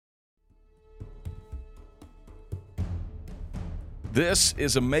This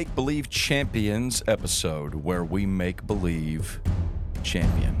is a Make Believe Champions episode where we make believe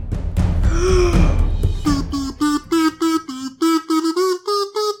champion.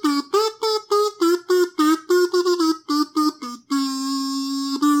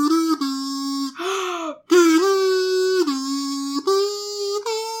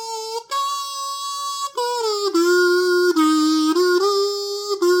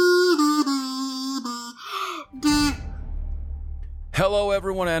 Hello,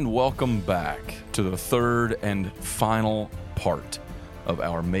 everyone, and welcome back to the third and final part of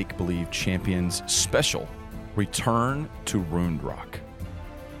our Make Believe Champions special, Return to Rúndrach.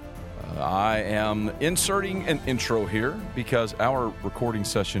 I am inserting an intro here because our recording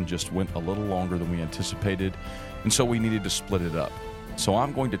session just went a little longer than we anticipated, and so we needed to split it up. So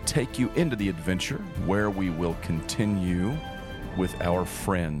I'm going to take you into the adventure where we will continue with our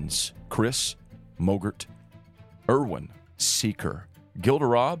friends Chris, Mogert, Erwin, Seeker,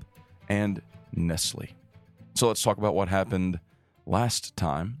 Gilderob, and Nestle. So let's talk about what happened last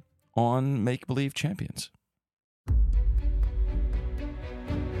time on Make Believe Champions.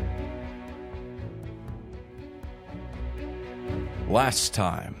 Last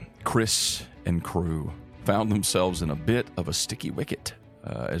time, Chris and crew found themselves in a bit of a sticky wicket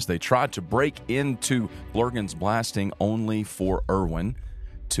as they tried to break into Blurgen's blasting, only for Erwin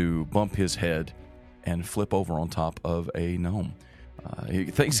to bump his head and flip over on top of a gnome.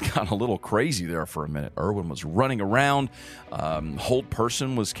 Things got a little crazy there for a minute. Erwin was running around. Hold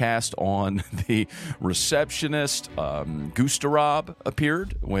person was cast on the receptionist. Gustarab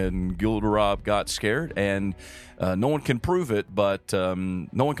appeared when Gilderob got scared, and no one can prove it, but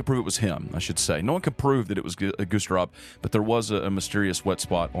no one can prove it was him, I should say. No one can prove that it was Gustarab, but there was a mysterious wet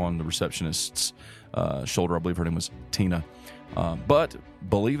spot on the receptionist's shoulder. I believe her name was Tina. But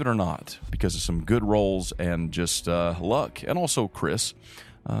believe it or not, because of some good rolls and just luck, and also Chris,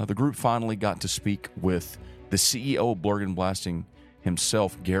 the group finally got to speak with the CEO of Blurgen Blasting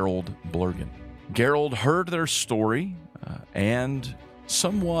himself, Gerald Blurgen. Gerald heard their story and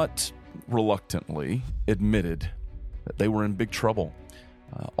somewhat reluctantly admitted that they were in big trouble.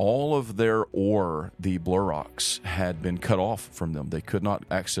 All of their ore, the Blurrocks, had been cut off from them. They could not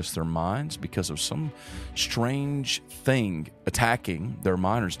access their mines because of some strange thing attacking their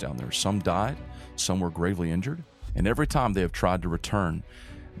miners down there. Some died, some were gravely injured, and every time they have tried to return,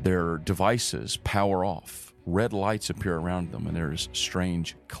 their devices power off. Red lights appear around them, and there's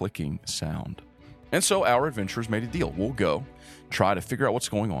strange clicking sound. And so our adventurers made a deal. We'll go, try to figure out what's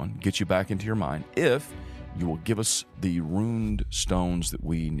going on, get you back into your mine, if you will give us the runed stones that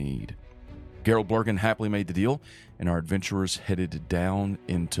we need. Gerald Blurgen happily made the deal, and our adventurers headed down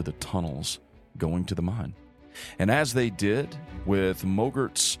into the tunnels, going to the mine. And as they did, with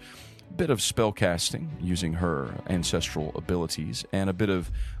Mogert's bit of spell casting, using her ancestral abilities, and a bit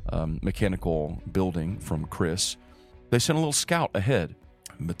of mechanical building from Chris, they sent a little scout ahead.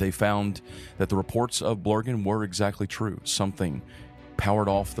 But they found that the reports of Blurgen were exactly true. Something powered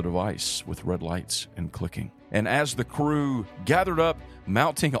off the device with red lights and clicking. And as the crew gathered up,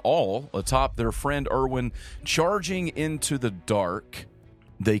 mounting all atop their friend Erwin, charging into the dark,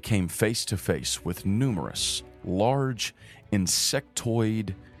 they came face to face with numerous large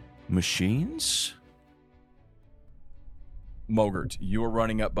insectoid machines. Mogert, you are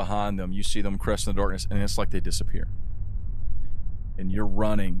running up behind them. You see them crest in the darkness, and it's like they disappear. And you're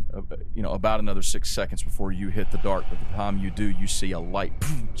running, about another 6 seconds before you hit the dark. By the time you do, you see a light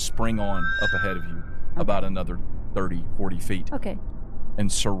spring on up ahead of you, about another 30, 40 feet. Okay.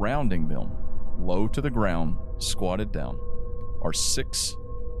 And surrounding them, low to the ground, squatted down, are 6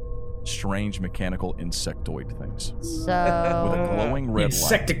 strange mechanical insectoid things. So... with a glowing red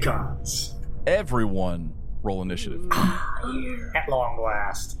light. Insecticons. Everyone roll initiative. At long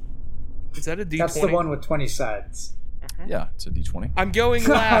last. Is that a D20? That's the one with 20 sides. Yeah, it's a D20. I'm going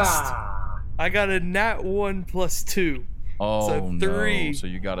last. I got a nat 1 plus 2. Oh, so 3. No. So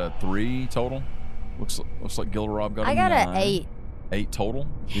you got a 3 total? Looks like Gilderob got a 9. I got an 8. 8 total?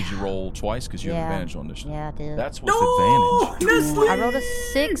 Did you roll twice? Because you have advantage on initiative. Yeah, I did. That's with advantage. Nestle! I rolled a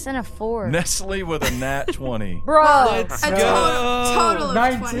 6 and a 4. Nestle with a nat 20. Bro! Let's A go. total of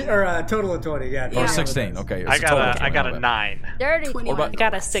 19, 20. or a total of 20, yeah. Or 16, okay. I got a 9. Dirty. 21. What about- I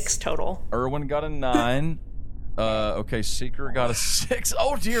got a 6 total. Erwin got a 9. Okay, Seeker got a 6.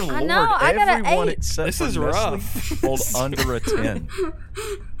 Oh, dear Lord. know, I got an Everyone 8. except This for is Nestle rough. rolled under a 10.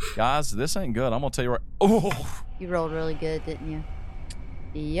 Guys, this ain't good. I'm going to tell you right. Oh, You rolled really good, didn't you?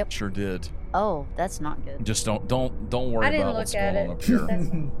 Yep. sure did. Oh, that's not good. Just don't worry I didn't about what's look at going on it. up here. That's-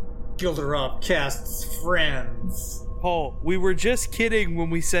 Gilderob casts friends. Paul, we were just kidding when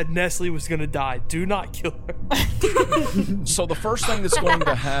we said Nestle was gonna die. Do not kill her. So the first thing that's going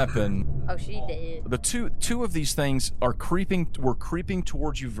to happen, Oh, she did. the two of these things are creeping. We're creeping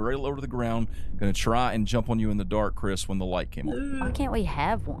towards you very low to the ground. Going to try and jump on you in the dark, Chris, when the light came on. Why can't we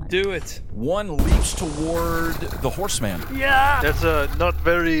have one? Do it. One leaps toward the horseman. That's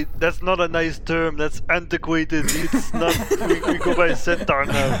not a nice term. That's antiquated. It's not. We go by centaur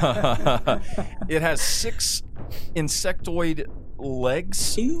now. It has 6 insectoid legs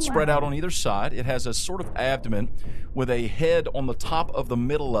spread out on either side. It has a sort of abdomen with a head on the top of the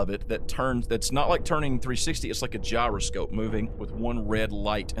middle of it that turns. That's not like turning 360. It's like a gyroscope moving with one red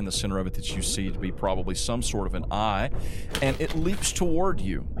light in the center of it that you see to be probably some sort of an eye. And it leaps toward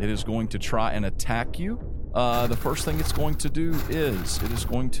you. It is going to try and attack you. The first thing it's going to do is it is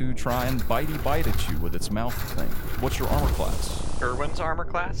going to try and bite at you with its mouth thing. What's your armor class? Irwin's armor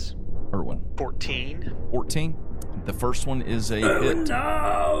class? Irwin. 14. 14. The first one is a hit.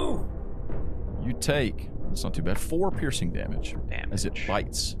 No! You take, that's not too bad, 4 piercing damage as it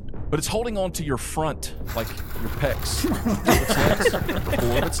bites. But it's holding on to your front, like your pecs.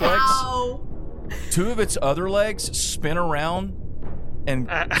 4 of its legs. Ow. 2 of its other legs spin around, and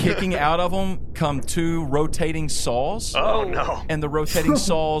kicking out of them come 2 rotating saws. Oh, no. And the rotating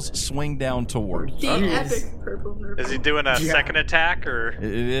saws swing down toward. The epic purple nerd. Is he doing a second attack, or? It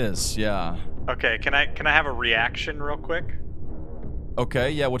is, yeah. Okay, can I have a reaction real quick? Okay,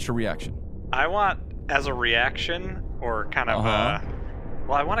 yeah, what's your reaction? I want, as a reaction, or kind of,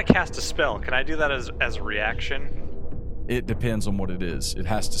 well, I want to cast a spell. Can I do that as a reaction? It depends on what it is. It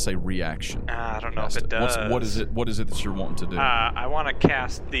has to say reaction. I don't know if it does. What is it that you're wanting to do? I want to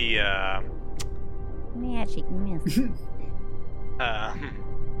cast the, Magic mist. let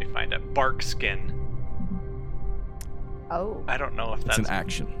me find it. Bark skin. Oh. I don't know if that's an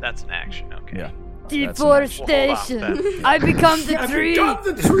action. That's an action, okay. Yeah. Deforestation. We'll hold off I become the tree.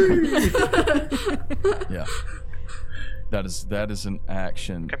 Yeah. That is an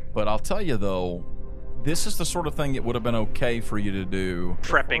action. Okay. But I'll tell you though, this is the sort of thing it would have been okay for you to do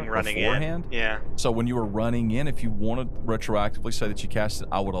Prepping, running beforehand. in. Yeah. So when you were running in, if you want to retroactively say that you cast it,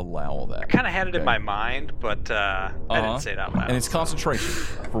 I would allow that. I kind of had it in Okay. my mind, but I didn't say it out loud. And it's concentration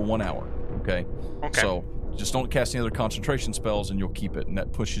for 1 hour. Okay. Okay. So just don't cast any other concentration spells, and you'll keep it, and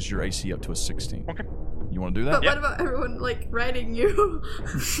that pushes your AC up to a 16. Okay. You want to do that? But what about everyone like riding you?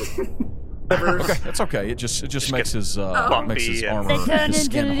 Okay, that's okay. It just makes his makes his bumpy armor, They turn his into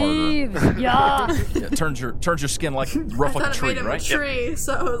skin harder. leaves. Yeah. Yeah, it turns your skin like rough I like a thought it tree, made him right? a tree,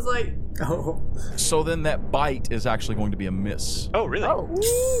 so I was like, Oh. So then that bite is actually going to be a miss. Oh, really? Oh.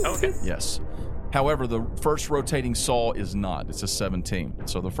 Okay. Yes. However, the first rotating saw is not. It's a 17.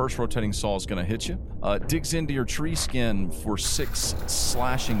 So the first rotating saw is going to hit you. Digs into your tree skin for 6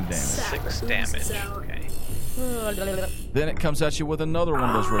 slashing damage. 6 damage. So- Okay. Then it comes at you with another one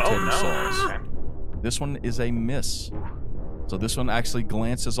of those rotating saws. Okay. This one is a miss. So this one actually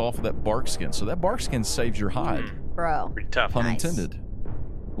glances off of that bark skin. So that bark skin saves your hide. Bro. Pretty tough. Pun Nice. intended.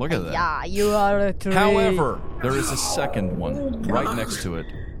 Look at that. Yeah, you are a tree. However, there is a second one right next to it,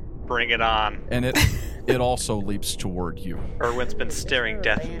 Bring it on. and it also leaps toward you. Irwin's been staring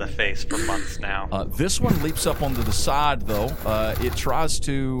death in the face for months now. This one leaps up onto the side, though. It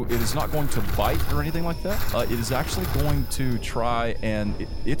is not going to bite or anything like that. It is actually going to try, and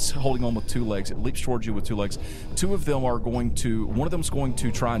it's holding on with 2 legs. It leaps towards you with 2 legs. 2 of them are one of them is going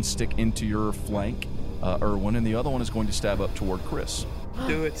to try and stick into your flank, Irwin, and the other one is going to stab up toward Chris.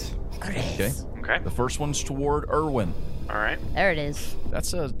 Do it. Okay? Okay. The first one's toward Irwin. All right. There it is.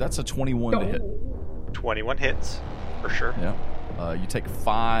 That's a 21 to hit. 21 hits, for sure. Yeah. You take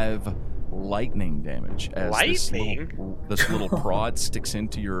 5 lightning damage as Lightning? this little prod sticks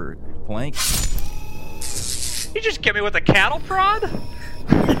into your flank He just get me with a cattle prod?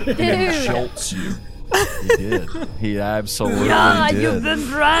 and Dude. jolts you. He did. He absolutely Yeah, did. you've been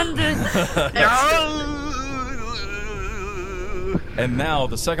branded. And now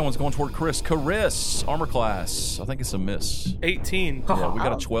the second one's going toward Chris. Chris, armor class. I think it's a miss. 18. Yeah, we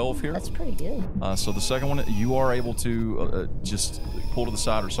got a 12 here. That's pretty good. So the second one, you are able to just pull to the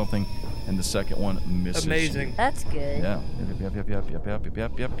side or something, and the second one misses. Amazing. That's good. Yeah.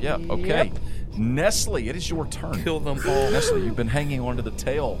 Yep. Okay. Nestle, it is your turn. Kill them all. Nestle, you've been hanging onto the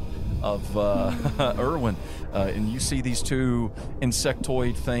tail of Irwin, and you see these 2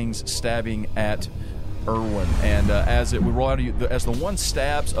 insectoid things stabbing at Irwin. And as we roll out of you, as the one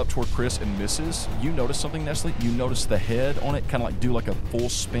stabs up toward Chris and misses, you notice something, Nestle. You notice the head on it kind of like do like a full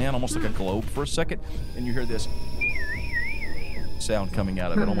spin, almost like a globe for a second, and you hear this sound coming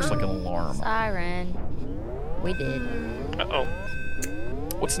out of it, almost like an alarm. Siren. We did. Uh-oh.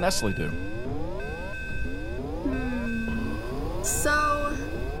 What's Nestle do? So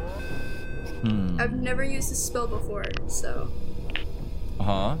I've never used this spell before, so.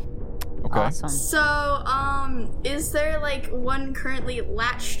 Uh-huh. Okay. Awesome. So, is there like one currently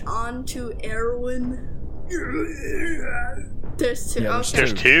latched on to Erwin? There's two. Yeah, okay.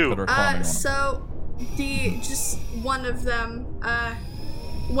 There's two. that are climbing on him. So just one of them. The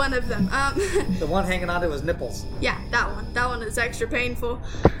one hanging onto his nipples. Yeah, that one. That one is extra painful.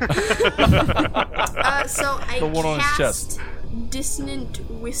 So I The one on his cast Dissonant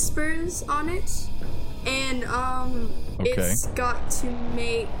Whispers on it, and it's got to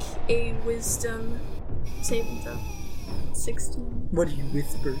make a Wisdom saving throw. 16. What do you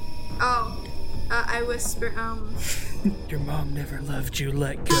whisper? Oh, I whisper. Your mom never loved you.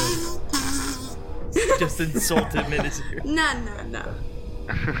 Let go. Just insult him in his ear. No.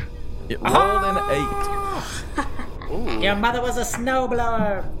 It rolled an 8. Your mother was a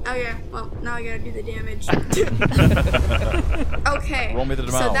snowblower. Okay, well, now I gotta do the damage. Okay, Roll me the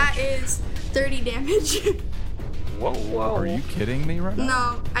so damage. that is 30 damage. Whoa. Are you kidding me right now?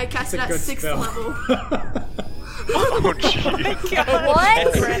 No, I cast it at Good 6th spell. level. Oh, jeez.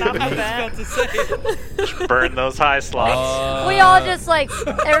 What? Ran off I of was that. about to say it. Burn those high slots. We all just like,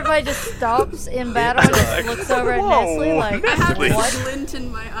 everybody just stops in battle and just looks over at Whoa. Nestle like, I have Please. a glint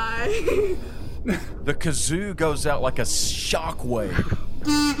in my eye. The kazoo goes out like a shockwave.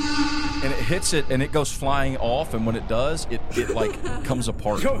 And it hits it and it goes flying off, and when it does, it like comes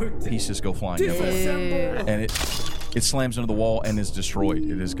apart. Pieces go flying everywhere. Ew. And it slams into the wall and is destroyed.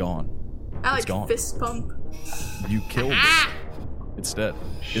 It is gone. I It's gone. like fist pump. You killed it. It's dead.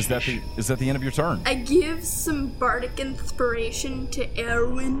 Is that the end of your turn? I give some bardic inspiration to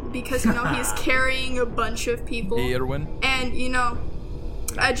Erwin because he's carrying a bunch of people, Erwin. and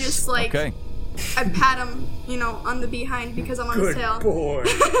I just like Okay. I pat him, on the behind because I'm on his Good tail. boy.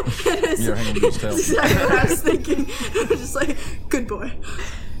 You're hanging on his tail. That's exactly what I was thinking. I was just like, good boy.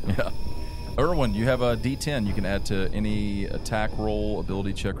 Yeah. Erwin, you have a D10 you can add to any attack roll,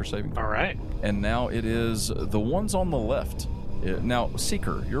 ability check, or saving throw. All right. And now it is the ones on the left. Now,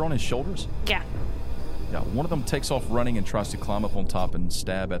 Seeker, you're on his shoulders. Yeah. Yeah, one of them takes off running and tries to climb up on top and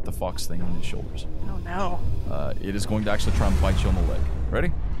stab at the fox thing on his shoulders. Oh no. It is going to actually try and bite you on the leg. Ready?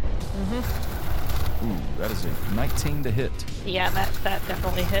 Mm-hmm. Ooh, that is a 19 to hit. Yeah, that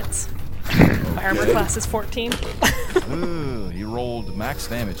definitely hits. My armor class is 14. Ooh, he rolled max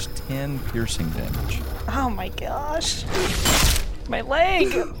damage, 10 piercing damage. Oh my gosh. My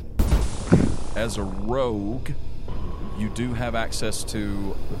leg. As a rogue, you do have access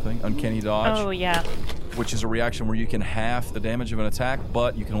to the thing, Uncanny Dodge, Oh yeah. which is a reaction where you can half the damage of an attack,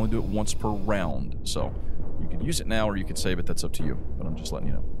 but you can only do it once per round. So you could use it now or you could save it. That's up to you, but I'm just letting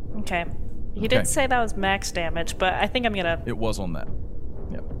you know. Okay. You Okay. did say that was max damage, but I think I'm gonna. It was on that.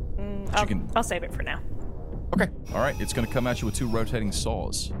 Yep. I'll save it for now. Okay. All right. It's going to come at you with 2 rotating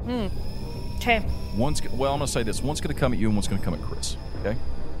saws. Okay. I'm going to say this. One's going to come at you and one's going to come at Chris. Okay?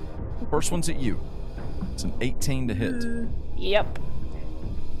 First one's at you. It's an 18 to hit. Yep.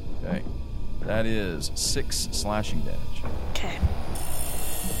 Okay. That is 6 slashing damage. Okay.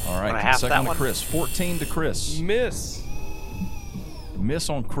 All Wanna right. half Second that one to one? Chris. 14 to Chris. Miss. Miss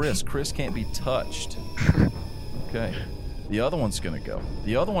on Chris. Chris can't be touched. Okay. The other one's going to go.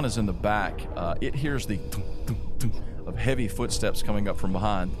 The other one is in the back. It hears the thunk, thunk, thunk of heavy footsteps coming up from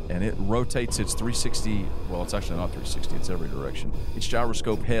behind, and it rotates its 360. Well, it's actually not 360. It's every direction. Its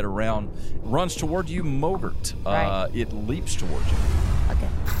gyroscope head around, runs toward you, Mogert. Right. It leaps towards you. Okay.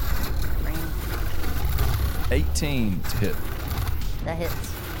 18 to hit. That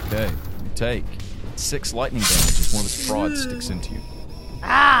hits. Okay. You take 6 lightning damage as one of its prods sticks into you.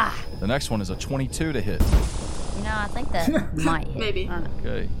 Ah! The next one is a 22 to hit. I think that might hit. Maybe. I don't know.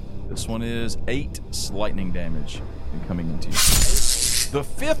 Okay. This one is 8 lightning damage coming into you. The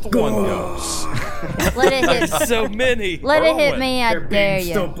 5th one goes. Let it hit. So many. Let it hit Erwin. me. I They're dare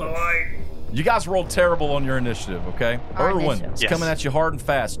being so you. polite. You guys rolled terrible on your initiative, okay? Our Erwin, initiative. it's Yes. coming at you hard and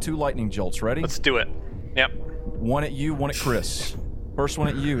fast. 2 lightning jolts. Ready? Let's do it. Yep. One at you, one at Chris. First one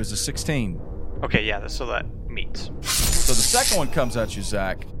at you is a 16. Okay, yeah, so that meets. So the second one comes at you,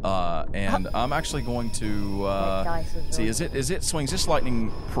 Zach, and I'm actually going to That dice is see. really- As it swings this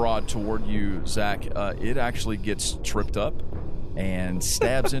lightning prod toward you, Zach, it actually gets tripped up and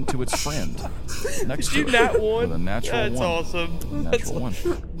stabs into its friend next Did to you it nat with one? a natural That's one. awesome. Natural one.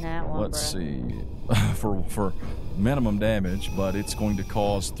 That one, Let's bruh. see. For minimum damage, but it's going to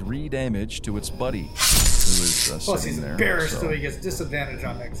cause 3 damage to its buddy, who is Plus, sitting he's there. embarrassed, so so- he gets disadvantage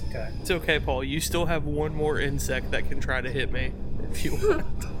on next attack. It's okay, Paul. You still have one more insect that can try to hit me if you want.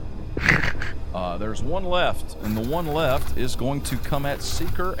 There's one left, and the one left is going to come at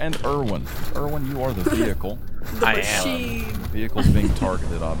Seeker and Erwin. Erwin, you are the vehicle. I am. Machine. Vehicle's being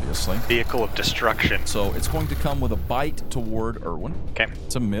targeted, obviously. Vehicle of destruction. So it's going to come with a bite toward Irwin. Okay.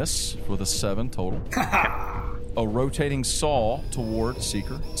 It's a miss with a 7 total. A rotating saw toward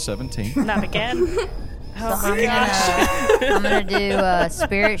Seeker, 17. Not again. Oh my I'm gonna do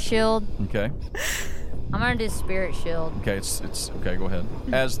Spirit Shield. Okay. I'm gonna do Spirit Shield. Okay, it's okay, go ahead.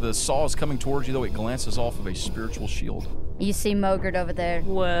 As the saw is coming towards you, though, it glances off of a spiritual shield. You see Mogert over there.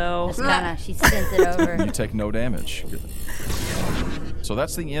 Whoa. Just kinda, she sent it over. You take no damage. So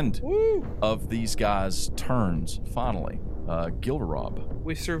that's the end of these guys' turns, finally. Gilderob.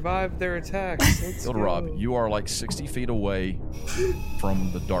 We survived their attacks. Let's Gilderob, go. you are like 60 feet away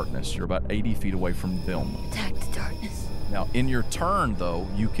from the darkness. You're about 80 feet away from them. Attack the darkness. Now, in your turn, though,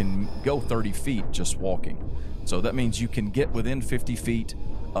 you can go 30 feet just walking. So that means you can get within 50 feet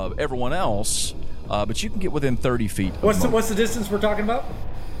of everyone else, but you can get within 30 feet. What's the distance we're talking about?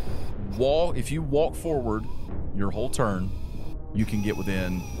 If you walk forward your whole turn, you can get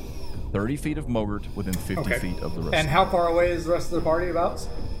within 30 feet of Mogert, within 50 feet of the rest. And how far away is the rest of the party about?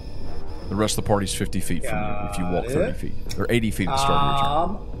 The rest of the party's 50 feet from you if you walk 30 feet. Or 80 feet at the start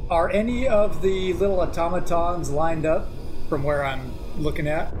of your turn. Are any of the little automatons lined up from where I'm looking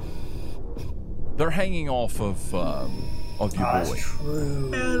at? They're hanging off of your boy.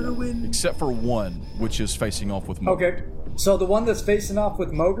 True. Erwin. Except for one, which is facing off with Mogert. Okay, so the one that's facing off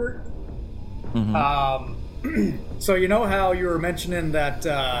with Mogert. So you know how you were mentioning that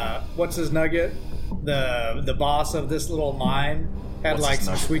what's his nugget, the boss of this little mine had What's like his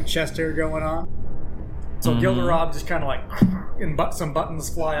some nugget? sweet chest hair going on. So Gilderob just kind of like, and some buttons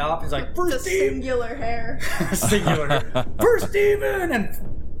fly off. He's like, The first Steve, singular hair. singular, first Steven, and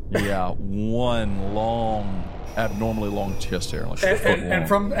Yeah, one long, abnormally long chest hair, like a foot long. and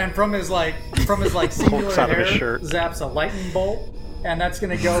from his singular Pokes out of hair his shirt. zaps a lightning bolt, and that's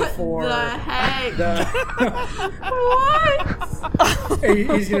gonna go for The heck? What?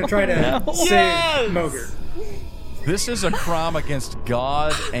 He's gonna try to save Mogert. This is a crime against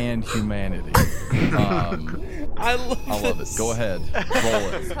God and humanity. I love it. Go ahead, roll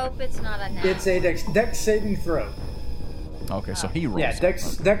Let's it. hope it's not a It's a dex saving throw. Okay, so he rolls. Yeah, it.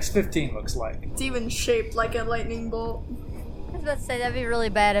 dex 15 looks like. It's even shaped like a lightning bolt. I was about to say, that'd be really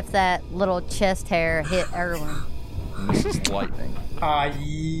bad if that little chest hair hit Erwin. And this is lightning.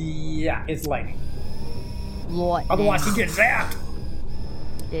 Yeah, it's lightning. What? Otherwise, he gets zapped.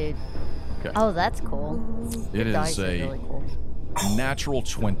 Dude. Okay. Oh, that's cool. It The dice is a really cool. natural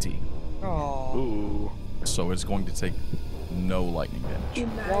 20. Aw. Ooh. So it's going to take no lightning damage.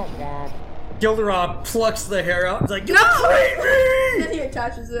 Imagine. Gilderob plucks the hair out. He's like, "You No! crazy!" Then he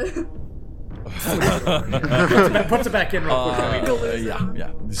attaches it. Puts it back in real quick.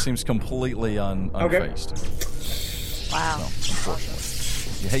 Yeah. This seems completely unfazed. Wow. So,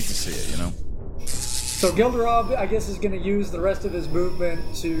 unfortunately. You hate to see it, you know? So Gilderob, I guess, is going to use the rest of his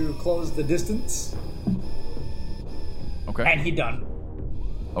movement to close the distance. Okay. And he done.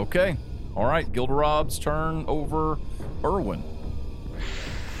 Okay. All right. Gilderob's turn over Irwin.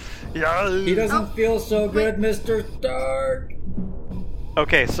 Yeah. He doesn't feel so good, Mr. Stark.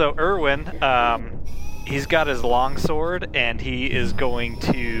 Okay, so Irwin, he's got his longsword, and he is going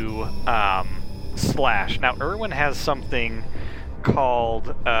to slash. Now, Irwin has something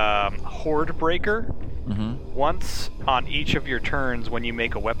called Horde Breaker. Mm-hmm. Once on each of your turns when you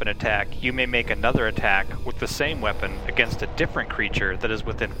make a weapon attack, you may make another attack with the same weapon against a different creature that is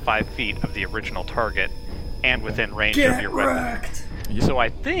within 5 feet of the original target and within range of your weapon. Yeah. So I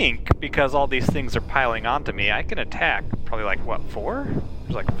think, because all these things are piling onto me, I can attack probably like, what, 4?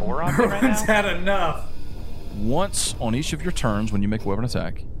 There's like 4 on me right Irwin's now? had enough. Once on each of your turns when you make a weapon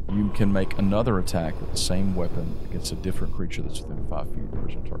attack, you can make another attack with the same weapon against a different creature that's within 5 feet of the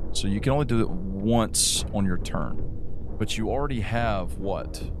original target. So you can only do it once on your turn. But you already have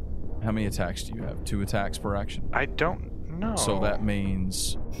what? How many attacks do you have? 2 attacks per action? I don't know. So that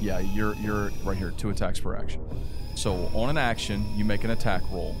means, yeah, you're right here, 2 attacks per action. So on an action, you make an attack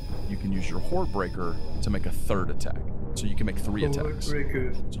roll. You can use your Horde Breaker to make a 3rd attack. So you can make 3 attacks. So you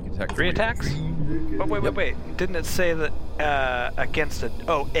can attack 3 attacks? But wait. Didn't it say that against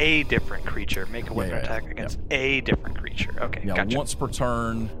a different creature? Make a weapon attack against a different creature. Okay, Yeah, gotcha. once per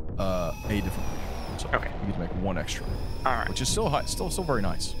turn, a different creature. So Okay. you get to make 1 extra. All right. Which is still high, still very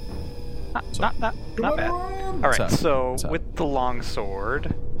nice. Not bad. All right, What's so up? with the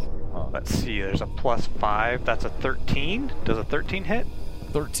longsword, let's see, there's a +5. That's a 13. Does a 13 hit?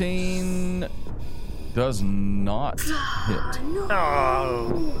 13 does not hit.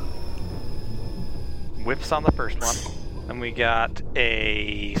 Oh. Whiffs on the first one. And we got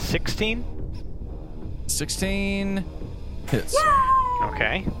a 16. 16 hits.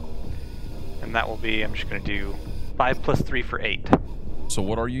 Okay. And and that will be, I'm just going to do 5 plus 3 for 8. So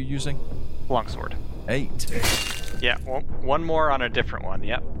what are you using? Longsword. 8. Yeah, one more on a different one,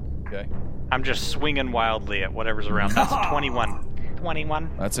 yep. Okay. I'm just swinging wildly at whatever's around. That's a 21. 21.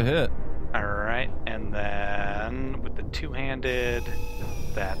 That's a hit. Alright, and then with the two-handed,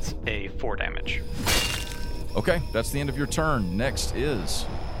 that's a 4 damage. Okay, that's the end of your turn. Next is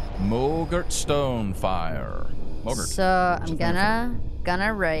Mogart Stonefire. Mogart. So I'm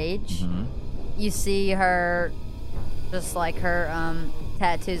gonna rage. Mm-hmm. You see her, just like her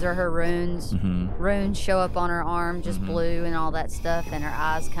tattoos or her runes. Mm-hmm. Runes show up on her arm, just blue and all that stuff, and her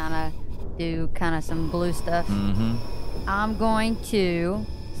eyes kind of do some blue stuff. Mm-hmm. I'm going to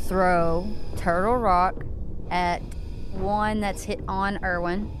throw Turtle Rock at one that's hit on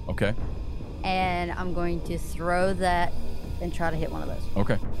Irwin, Okay. and I'm going to throw that and try to hit one of those.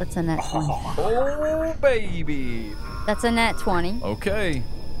 Okay. That's a nat 20. Oh, baby. That's a nat 20. Okay.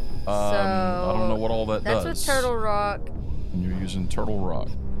 So I don't know what all that that's does. with Turtle Rock And you're using Turtle Rock.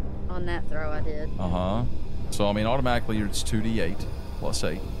 on that throw I did. Uh-huh. So, I mean, automatically it's 2d8 plus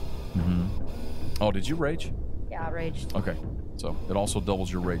 8. Mm-hmm. Oh, did you rage? Yeah, I raged. Okay. So, it also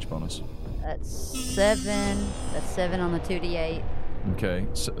doubles your rage bonus. That's 7. That's 7 on the 2d8. Okay.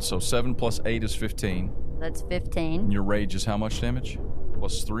 So 7 plus 8 is 15. That's And 15. your rage is how much damage?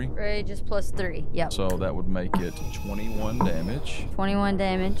 Plus 3? Rage is plus 3. Yep. So that would make it 21 damage. 21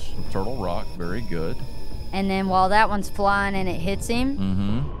 damage. Turtle Rock, very good. And then while that one's flying and it hits him,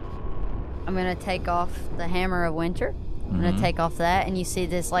 Mm-hmm. I'm going to take off the Hammer of Winter. I'm going to take off that, and you see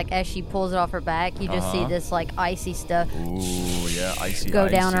this, like, as she pulls it off her back, you just see this, like, icy stuff Ooh, yeah, icy. go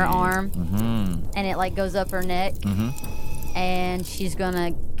down her arm, Mm-hmm. and it, like, goes up her neck, Mm-hmm. and she's going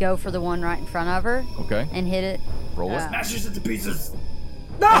to go for the one right in front of her Okay. and hit it. Roll it. Smashes it to pieces.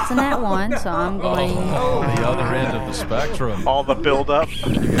 That's a nat 1, so I'm going... The other end of the spectrum. All the build-up,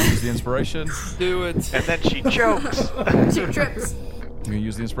 You gonna use the inspiration? Do it. and then she chokes. She trips. You gonna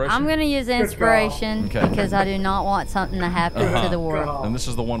use the inspiration? I'm going to use inspiration Okay. because I do not want something to happen to the war. And this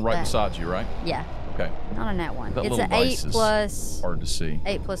is the one right That. beside you, right? Yeah, Okay. not a nat 1. That It's little an 8 dice is plus... hard to see.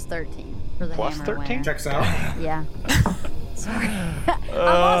 8 plus 13 for the Plus hammer 13? winner. Checks out. Yeah. Sorry. I'm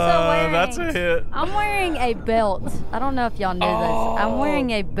also wearing... That's a hit. I'm wearing a belt. I don't know if y'all knew this. I'm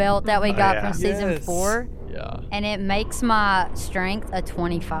wearing a belt that we got yeah. from season Yes. 4, Yeah. and it makes my strength a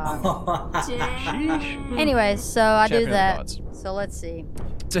 25. Dang. Anyways, so I do Champion that. odds. So let's see.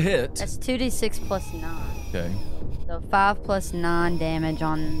 It's a hit. That's 2d6 plus 9. Okay. So 5 plus 9 damage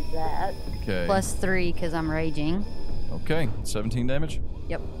on that. Okay. Plus 3 because I'm raging. Okay. 17 damage.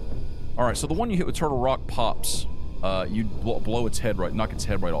 Yep. All right. So the one you hit with Turtle Rock pops. You blow its head right, knock its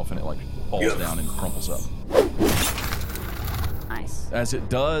head right off, and it like falls down and crumples up. Nice. As it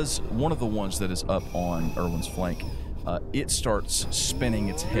does, one of the ones that is up on Erwin's flank, it starts spinning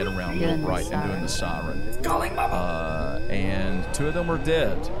its head around Doing the right and doing the siren. And 2 of them are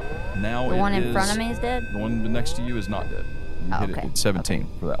dead. Now The it one in is- front of me is dead? The one next to you is not dead. You Oh, hit okay. it at 17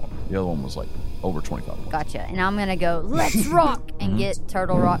 for that one. The other one was like over 25 points. Gotcha. And I'm going to go, let's rock, and get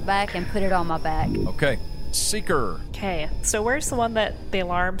Turtle Rock back and put it on my back. Okay. Seeker. Okay, so where's the one that the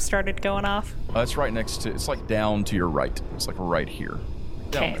alarm started going off? It's right next to, it's like down to your right. It's like right here.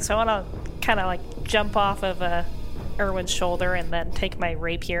 Down Okay, there. so I want to kind of like jump off of Erwin's shoulder and then take my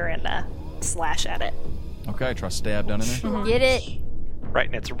rapier and slash at it. Okay, try stab down in there. Get it? Right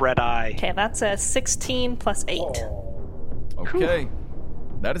in its red eye. Okay, that's a 16 plus 8. Okay.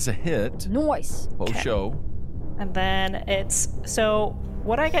 That is a hit. Nice. Bow show. And then it's, so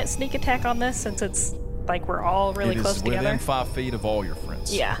would I get sneak attack on this since it's like we're all really It close is together? within 5 feet of all your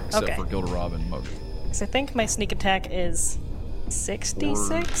friends. Yeah, Except okay. for Gilderob and Mojo. So I think my sneak attack is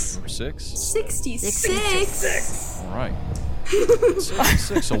 66. Or 6. 66. All right.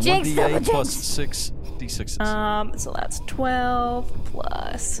 66. So Jinx, 1d8 double plus jinx. 6 d6s. So that's 12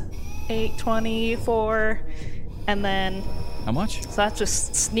 plus 8, 24. And then, How much? so that's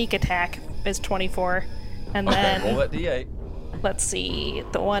just sneak attack is 24. And Okay, then, roll that d8. let's see,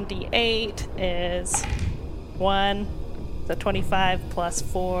 the 1d8 is 1, so 25 plus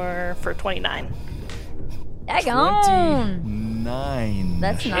 4 for 29. Daggone. 29.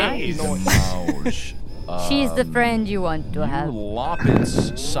 That's nice. Moj. She's the friend you want to You have. lop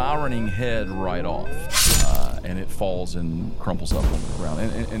its sirening head right off, and it falls and crumples up on the ground.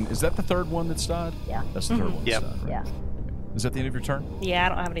 And is that the third one that's died? Yeah. That's the third one Yep. that's died, right? Yeah. Is that the end of your turn? Yeah, I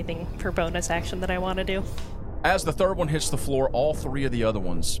don't have anything for bonus action that I want to do. As the third one hits the floor, all 3 of the other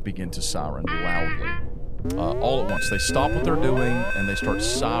ones begin to siren loudly. All at once. They stop what they're doing, and they start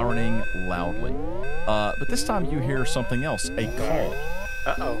sirening loudly. But this time you hear something else, a call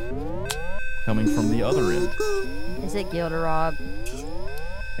Uh-oh. coming from the other end. Is it Gilderob?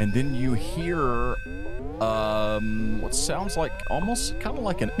 And then you hear what sounds like almost kind of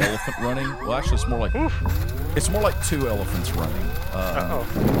like an elephant running. Well, actually, it's more like two elephants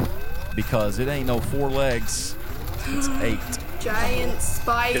running. Because it ain't no 4 legs, it's 8. Giant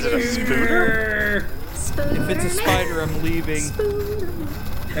spider. Is it a scooter? If it's a spider, I'm leaving.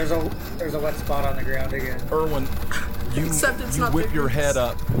 There's a wet spot on the ground again. Erwin, you whip your head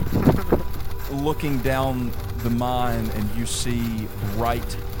up, looking down the mine, and you see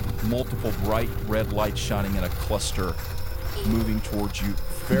multiple bright red lights shining in a cluster, moving towards you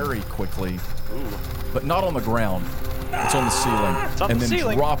very quickly. Ooh. But not on the ground. It's on the ceiling. And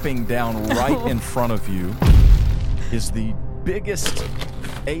then dropping down right in front of you is the biggest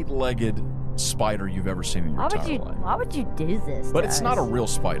 8-legged spider you've ever seen in your entire life. Why would you do this? But it's not a real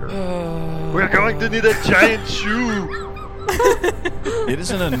spider. We're going to need a giant shoe. It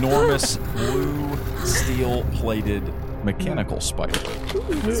is an enormous blue steel-plated mechanical spider.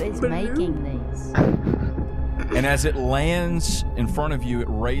 Who is making these? And as it lands in front of you, it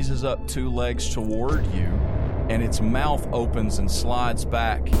raises up 2 legs toward you, and its mouth opens and slides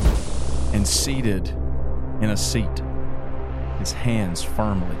back, and seated in a seat, his hands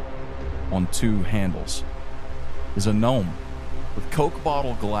firmly on 2 handles, is a gnome with Coke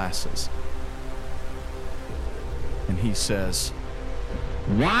bottle glasses. And he says,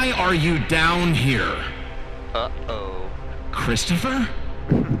 "Why are you down here? Uh-oh. Christopher?"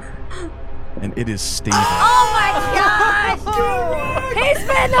 And it is Steven. Oh my gosh! He's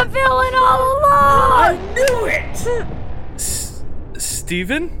been the villain all along! I knew it!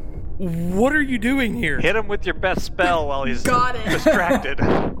 Steven? What are you doing here? Hit him with your best spell while he's distracted.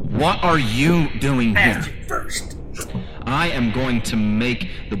 What are you doing here? Ask you first. I am going to make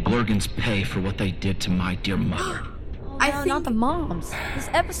the Blurgans pay for what they did to my dear mother. Not the moms. This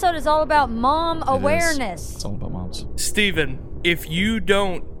episode is all about mom awareness. It's all about moms. Steven, if you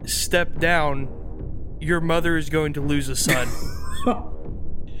don't step down, your mother is going to lose a son.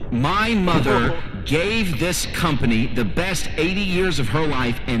 My mother gave this company the best 80 years of her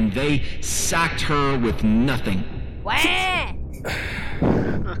life, and they sacked her with nothing. Wah!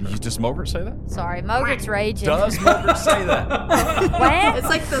 Does Mogert say that? Sorry, Mogert's raging. Does Mogert say that? What? It's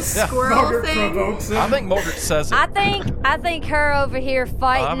like the squirrel thing. I think Mogert says it. I think her over here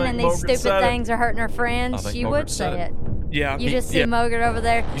fighting and these Mogert stupid said it. things are hurting her friends. She Mogert would said say it. Yeah. You just see Mogert over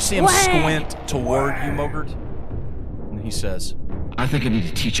there. You see him squint toward you, Mogert, and he says, I think I need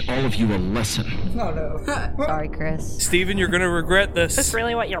to teach all of you a lesson. Oh no. Sorry, Chris. Steven, you're going to regret this. Is this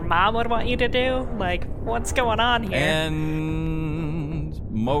really what your mom would want you to do? Like, what's going on here? and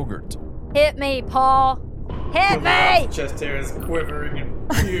Mogert. Hit me, Paul. Hit me! Chest hair is quivering in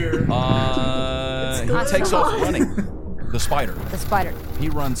fear. He takes off running. The spider. The spider. He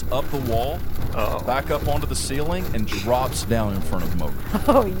runs up the wall, back up onto the ceiling, and drops down in front of Mogert.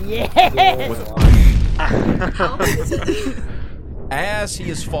 Oh, yeah. As he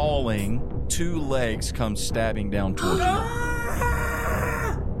is falling, 2 legs come stabbing down towards you.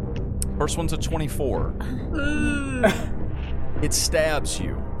 First one's a 24. It stabs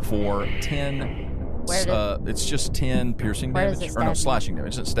you for 10. It's just 10 piercing Where damage, does it or no, stab slashing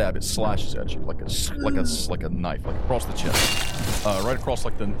damage. It doesn't stab; it slashes at you like a knife, like across the chest, right across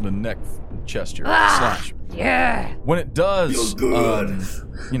like the neck, chest here. Slash. Yeah. When it does,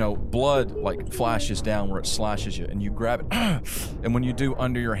 blood like flashes down where it slashes you, and you grab it, and when you do,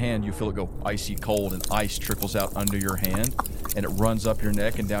 under your hand, you feel it go icy cold, and ice trickles out under your hand, and it runs up your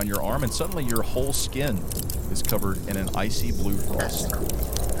neck and down your arm, and suddenly your whole skin is covered in an icy blue frost.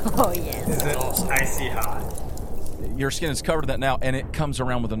 Oh, yes. Is it icy hot? Your skin is covered in that now, and it comes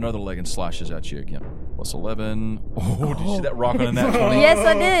around with another leg and slashes at you again. Plus 11. Oh, did you see that rock on a nat 20? Yes,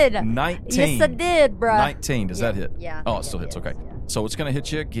 I did. 19. Yes, I did, bruh. 19. Does that hit? Yeah. Oh, it still hits. Okay. So it's going to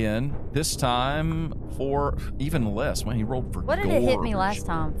hit you again. This time for even less. Man, he rolled for What did it hit me garbage. last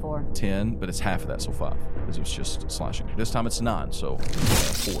time for? 10, but it's half of that, so 5. Because it was just slashing. This time it's 9, so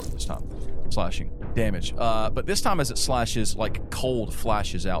 4 this time. Slashing damage. But this time as it slashes, like cold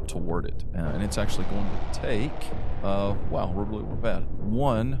flashes out toward it. And it's actually going to take, wow, we're bad.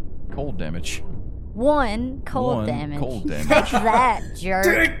 1 cold damage. 1 cold damage. Cold damage. Take that, jerk.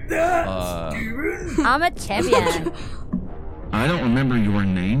 Take that, Steven. I'm a champion. I don't remember your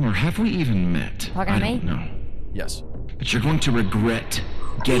name, or have we even met? Talking I to me? don't know. Yes. But you're going to regret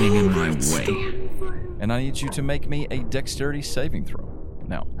getting in my way. And I need you to make me a dexterity saving throw.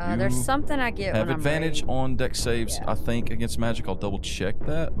 Now, There's something I get have when I'm advantage ready. on dex saves, I think, against magic. I'll double check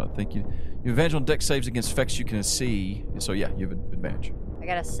that, but I think you have advantage on dex saves against effects you can see. So yeah, you have advantage. I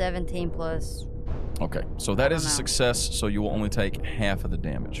got a 17 plus. Okay, so that is a success, so you will only take half of the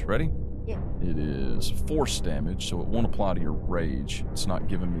damage. Ready? Yeah. It is force damage, so it won't apply to your rage. It's not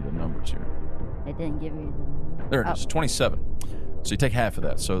giving me the numbers here. It didn't give you the... There it is, 27. So you take half of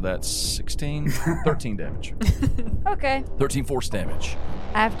that, so that's 16, 13 damage. Okay. 13 force damage.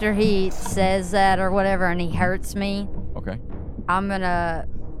 After he says that or whatever and he hurts me, Okay. I'm going to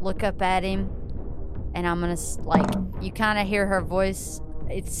look up at him and I'm going to, like, you kind of hear her voice.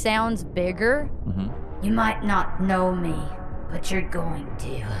 It sounds bigger. Mm-hmm. You might not know me, but you're going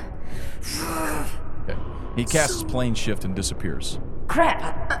to. Okay. He casts plane shift and disappears.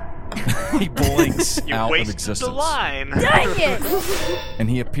 Crap. He blinks You out of wasted existence. the line. Dang it. And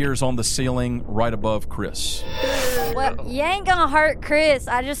he appears on the ceiling right above Chris. Well, you ain't going to hurt Chris.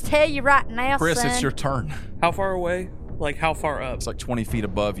 I just tell you right now, Chris, son. it's your turn. How far away? Like, how far up? It's like 20 feet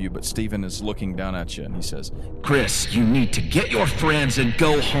above you, but Steven is looking down at you, and he says, Chris, you need to get your friends and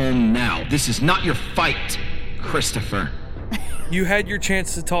go home now. This is not your fight, Christopher. You had your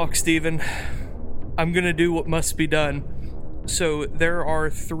chance to talk, Steven. I'm gonna do what must be done. So, there are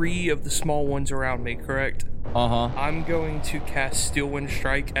 3 of the small ones around me, correct? Uh-huh. I'm going to cast Steel Wind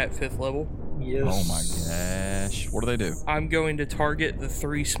Strike at 5th level. Yes. Oh my gosh. What do they do? I'm going to target the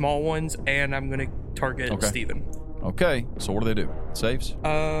 3 small ones, and I'm going to target Steven. Okay, so what do they do? Saves?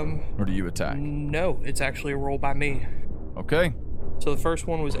 Or do you attack? No, it's actually a roll by me. Okay. So the first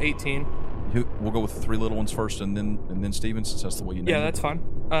one was 18. We'll go with the 3 little ones first, and then Steven, since that's the way you know. Yeah, that's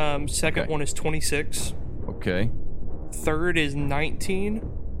fine. Second one is 26. Okay. Third is 19.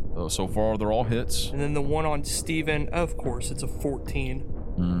 So far, they're all hits. And then the one on Steven, of course, it's a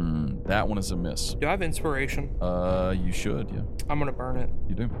 14. That one is a miss. Do I have inspiration? You should, yeah. I'm going to burn it.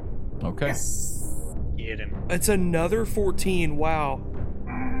 You do. Okay. Get him. It's another 14. Wow.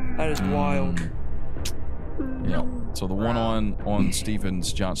 That is wild. Yeah. So the one on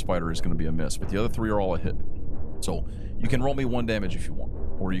Steven's giant spider is going to be a miss, but the other 3 are all a hit. So you can roll me 1 damage if you want,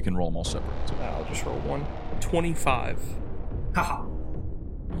 or you can roll them all separate. So I'll just roll 1. 25. Haha.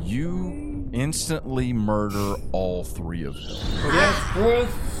 you instantly murder all 3 of them. Yes,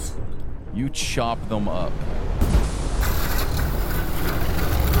 Chris. You chop them up.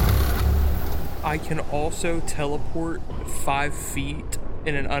 I can also teleport 5 feet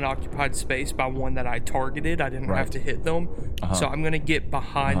in an unoccupied space by one that I targeted. I didn't have to hit them. So I'm going to get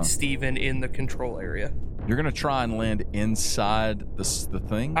behind Steven in the control area. You're going to try and land inside the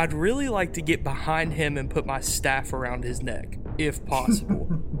thing? I'd really like to get behind him and put my staff around his neck, if possible.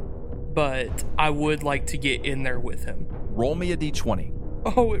 But I would like to get in there with him. Roll me a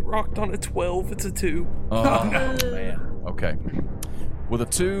d20. Oh, it rocked on a 12. It's a 2. Oh, man. Okay. With a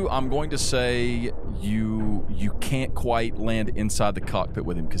 2, I'm going to say you can't quite land inside the cockpit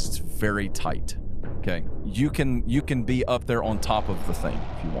with him because it's very tight. Okay? You can be up there on top of the thing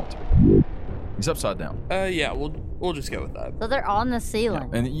if you want to be. He's upside down. Yeah, we'll just go with that. So they're on the ceiling.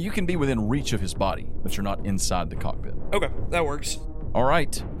 Yeah. And you can be within reach of his body, but you're not inside the cockpit. Okay, that works. All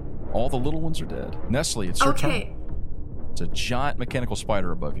right. All the little ones are dead. Nestle, it's your turn. It's a giant mechanical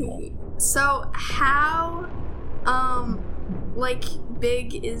spider above you all. So how,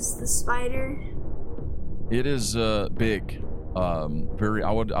 big is the spider? It is big. Very.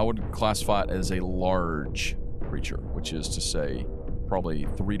 I would classify it as a large creature, which is to say, probably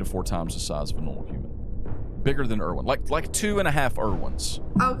 3 to 4 times the size of a normal human. Bigger than Irwin, like 2.5 Irwins.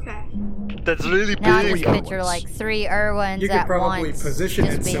 Okay. That's really big. Now I just picture like 3 Irwins You could at probably once, position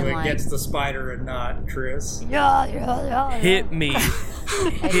it just so being it like, gets the spider and not Chris. Yeah. Hit me.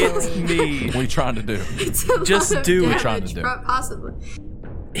 Hit me. What are you trying to do? Just do it. Trying to do. Possibly.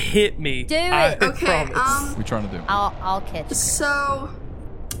 Hit me. Do it. I Okay. promise. What are you trying to do? I'll catch it. So,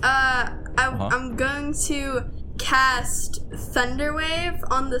 I'm going to cast Thunderwave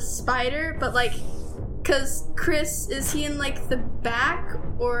on the spider, but cause Chris, is he in the back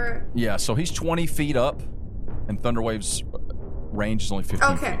or? Yeah, so he's 20 feet up, and Thunderwave's range is only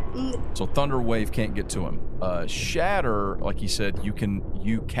 15 feet. So Thunderwave can't get to him. Shatter, like you said, you can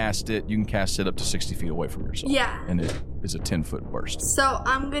cast it up to 60 feet away from yourself. Yeah. And it is a 10-foot burst. So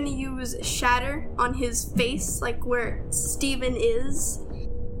I'm gonna use Shatter on his face, where Steven is.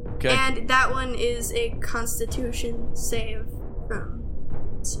 Okay. And that one is a Constitution save from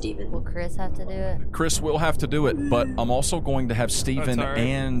Steven. Will Chris have to do it? Chris will have to do it, but I'm also going to have Steven That's all right.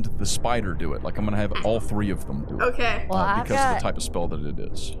 and the spider do it. I'm going to have all 3 of them do it. Okay. Well, Because of the type of spell that it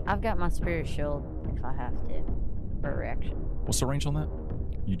is. I've got my spirit shield if I have to for a reaction. What's the range on that?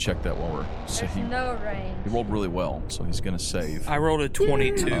 You check that while we're... So There's no range. he rolled really well, so he's going to save. I rolled a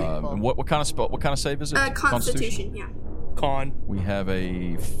 22. And what kind of spell? What kind of save is it? Constitution, yeah. Con. We have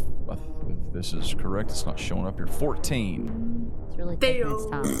if this is correct, it's not showing up here. 14. It's really taking its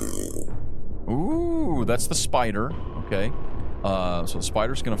time. Ooh, that's the spider. Okay. So the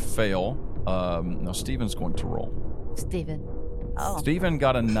spider's going to fail. Now Steven's going to roll. Steven. Oh. Steven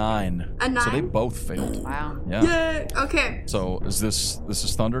got a 9. A 9? So they both failed. Wow. Yeah. Yay! Okay. So this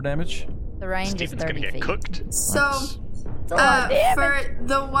is thunder damage? The range Steven's is 30 gonna get feet. cooked. So, for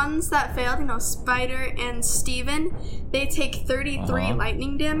the ones that failed, Spider and Steven, they take 33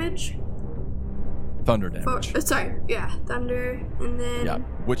 lightning damage. Thunder damage. Thunder, and then... Yeah,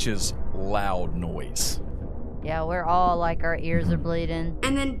 which is loud noise. Yeah, we're all like our ears are bleeding.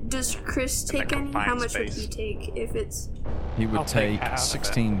 And then does Chris take any? How much would he take if it's... He would take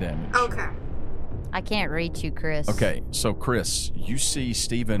 16 damage. Okay. I can't reach you, Chris. Okay, so Chris, you see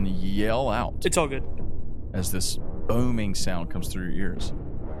Steven yell out It's all good. as this booming sound comes through your ears.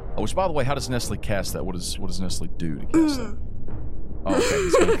 Oh, which, by the way, how does Nestle cast that? What does Nestle do to cast that? Oh, okay,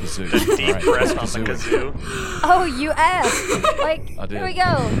 he's going to kazoo. Deep Right, breath he's on the kazooing. kazoo. Oh, you asked. Like, I did. here we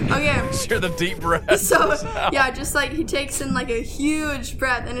go. Okay. Hear the deep breath. So, yeah, just like he takes in like a huge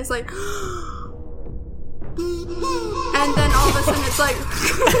breath and it's like... And then all of a sudden it's like...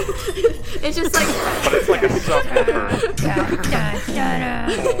 it's just like... But it's like a subwoofer.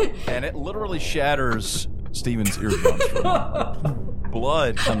 And it literally shatters Steven's eardrums.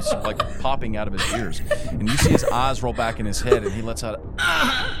 Blood comes like popping out of his ears, and you see his eyes roll back in his head, and he lets out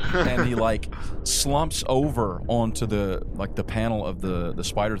and he like slumps over onto the panel of the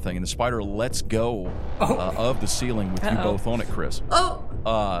spider thing, and the spider lets go of the ceiling with you both on it, Chris.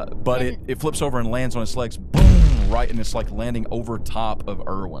 But it flips over and lands on its legs, boom, right, and it's like landing over top of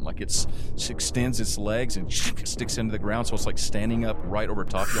Erwin. Like it extends its legs and sticks into the ground, so it's like standing up right over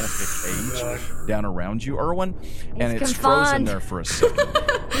top. You almost like a cage down around you, Erwin, and it's frozen there for a second.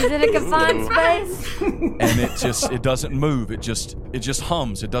 He's in a confined space. And it doesn't move. It just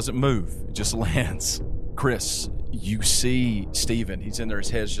hums. It doesn't move. It just lands. Chris, you see Steven. He's in there. His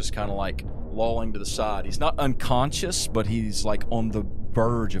head's just kind of like lolling to the side. He's not unconscious, but he's like on the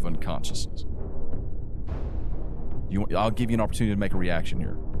verge of unconsciousness. I'll give you an opportunity to make a reaction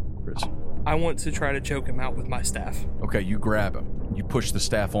here, Chris. I want to try to choke him out with my staff. Okay, you grab him. You push the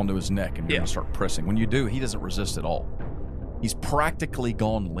staff onto his neck, and you're going to start pressing. When you do, he doesn't resist at all. He's practically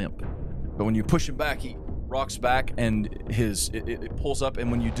gone limp. But when you push him back, he rocks back, and it pulls up, and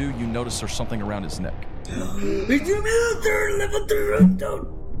when you do, you notice there's something around his neck.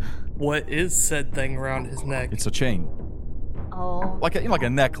 What is said thing around his neck? It's a chain. Oh. Like a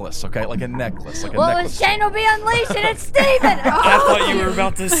necklace, okay? Like a necklace. Well, his chain will be unleashed, and it's Steven! I thought you were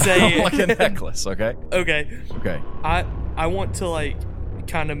about to say it. Like a necklace, okay? Okay. I want to, like,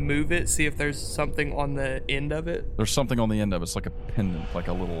 kind of move it, see if there's something on the end of it. There's something on the end of it. It's like a pendant, like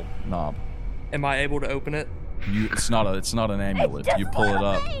a little knob. Am I able to open it? It's not an amulet. You pull it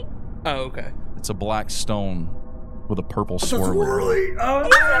up. Oh, okay. It's a black stone with a purple swirl.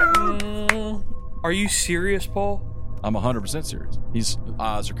 Are you serious, Paul? I'm 100% serious. His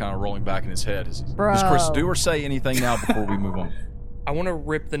eyes are kind of rolling back in his head. Bro. Does Chris do or say anything now before we move on? I want to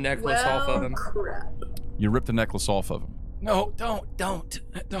rip the necklace off of him. Crap. You rip the necklace off of him. No, don't.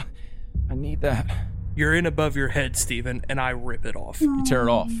 I need that. You're in above your head, Steven, and I rip it off. You tear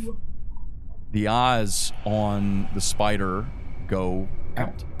it off. The eyes on the spider go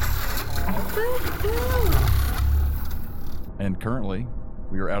out. And currently,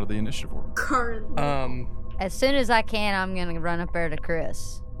 we are out of the initiative order. As soon as I can, I'm going to run up there to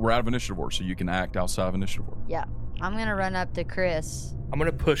Chris. We're out of initiative order, so you can act outside of initiative order. Yeah. I'm going to run up to Chris. I'm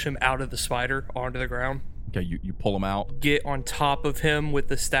going to push him out of the spider onto the ground. Okay, you pull him out. Get on top of him with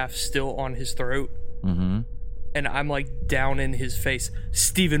the staff still on his throat. Mm-hmm. And I'm like down in his face.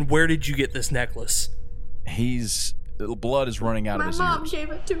 Steven, where did you get this necklace? Blood is running out of his ears. My mom gave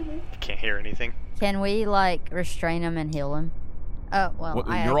it to me. I can't hear anything. Can we, like, restrain him and heal him? Oh, well,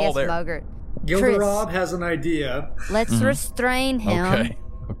 I you're all guess there. Mogert. Gilderob has an idea. Let's restrain him.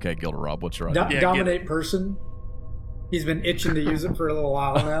 Okay, Gilderob, what's your idea? Dominate person. He's been itching to use it for a little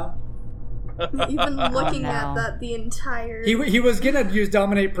while now. Even looking at that the entire... He was gonna use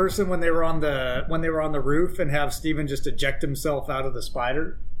dominate person when they were on the roof and have Steven just eject himself out of the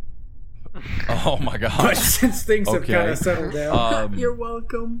spider. Oh my gosh. But since things have kind of settled down. You're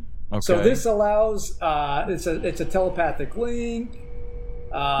welcome. Okay. So this allows it's a telepathic link.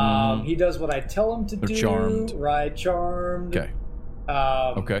 He does what I tell him to do. Charmed. Right, charmed. Okay.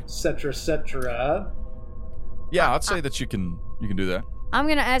 Et cetera. Yeah, I'd say that you can do that. I'm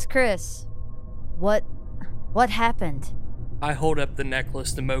gonna ask Chris, what happened? I hold up the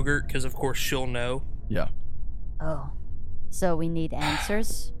necklace to Mogert because, of course, she'll know. Yeah. Oh, so we need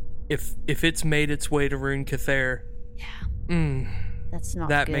answers. If it's made its way to Rune Cather, that's not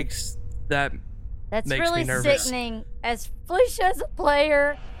that good. That's makes really me nervous. sickening. As Felicia as a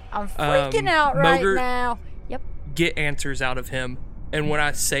player, I'm freaking out right Mogert, now. Yep. Get answers out of him. And when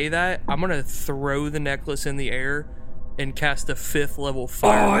I say that, I'm going to throw the necklace in the air and cast a 5th level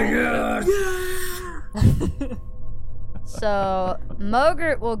fire. So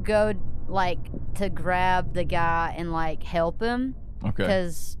Mogert will go to grab the guy and help him. Okay.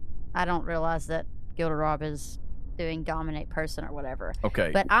 Because I don't realize that Gilderob is doing dominate person or whatever.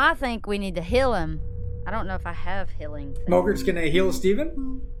 Okay. But I think we need to heal him. I don't know if I have healing things. Mogert's gonna heal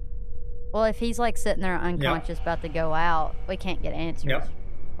Steven? Well, if he's sitting there unconscious about to go out, we can't get answers. Yep.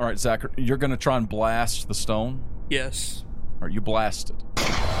 All right, Zach, you're going to try and blast the stone? Yes. Or you blast it. So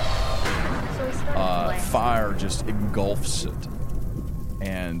we started Fire just engulfs it.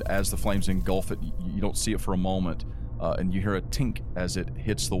 And as the flames engulf it, you don't see it for a moment. And you hear a tink as it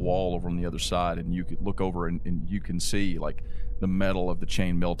hits the wall over on the other side. And you could look over and you can see the metal of the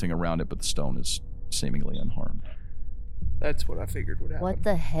chain melting around it, but the stone is seemingly unharmed. That's what I figured would happen. What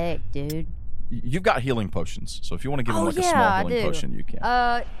the heck, dude? You've got healing potions, so if you want to give him a small healing potion, you can.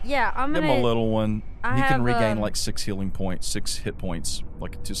 Yeah, I'm give gonna... him a little one. I he can have, regain 6 healing points, 6 hit points,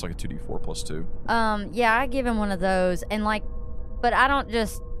 just like a 2d4 plus 2. Yeah, I give him one of those, and but I don't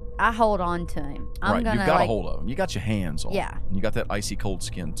just... I hold on to him. You've got a hold of him. You got your hands on him. Yeah. And you got that icy cold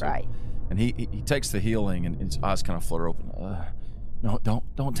skin, too. Right. And he takes the healing, and his eyes kind of flutter open. No,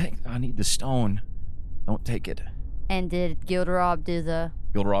 don't take... I need the stone. Don't take it. And did Gilderob do the...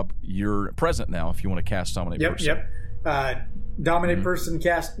 Gilderob, you're present now if you want to cast Dominate Person. Yep. Dominate Person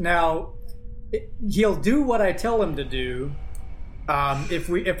cast. Now, he'll do what I tell him to do.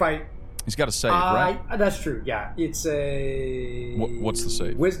 He's got a save, right? That's true, yeah. It's a... What's the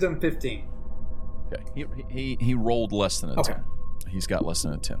save? Wisdom 15. Okay. He rolled less than a 10. He's got less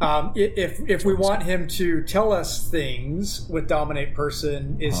than a 10. If we want him to tell us things with Dominate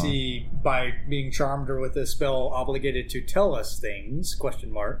Person, is he, by being charmed or with this spell, obligated to tell us things? ?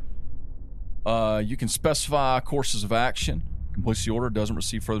 You can specify courses of action. Completes the order, doesn't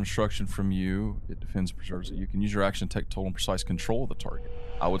receive further instruction from you. It defends and preserves it. You can use your action to take total and precise control of the target.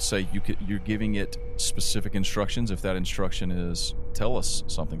 I would say you're giving it specific instructions. If that instruction is tell us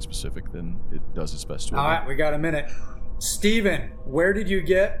something specific, then it does its best to All right, we got a minute. Steven, where did you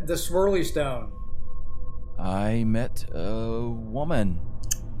get the swirly stone? I met a woman.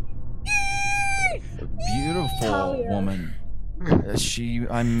 A beautiful woman.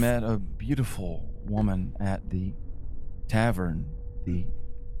 I met a beautiful woman at the tavern, the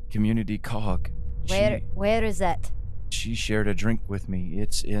community cog. Where is that? She shared a drink with me.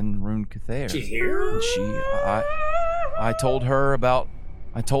 It's in Rúndrach. She's here? I told her about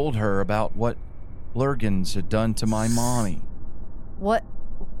what Blurgans had done to my mommy. What?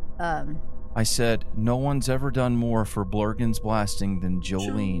 I said, no one's ever done more for Blurgans blasting than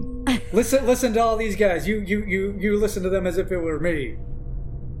Jolene. Listen to all these guys. You listen to them as if it were me.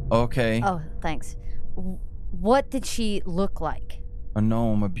 Okay. Oh, thanks. What did she look like? A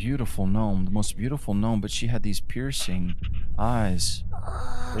gnome, a beautiful gnome, the most beautiful gnome, but she had these piercing eyes.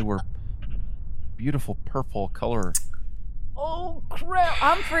 They were beautiful purple color. Oh crap!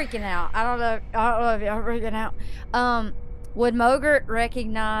 I'm freaking out. I don't know if I'm freaking out. Would Mogert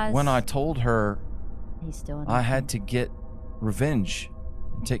recognize? When I told her he's still in I had to get revenge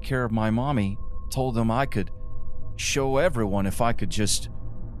and take care of my mommy, told them I could show everyone if I just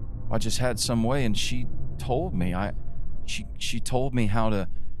had some way, and she told me she told me how to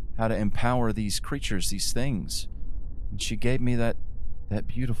empower these creatures, these things, and she gave me that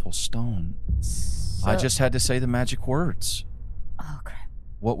beautiful stone. I just had to say the magic words. Oh crap!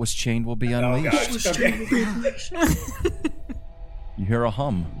 What was chained will be unleashed. You hear a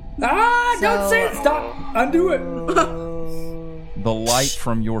hum. Don't say it! Stop! Undo it! The light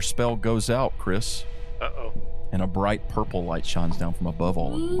from your spell goes out, Chris. Uh-oh. And a bright purple light shines down from above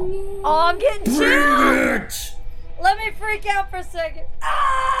all of you. Oh, I'm getting chills! Let me freak out for a second.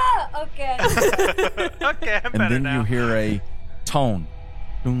 Ah! Okay. Okay, I'm and better then now. you hear a tone.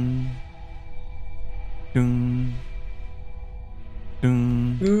 Doom. Doom.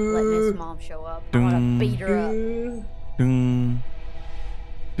 Doom. Let Miss Mom show up. I want to beat her up. Doom.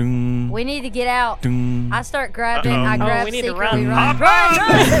 Doom. We need to get out. Doom. I start grabbing. I grab we need to Secret. run. We run.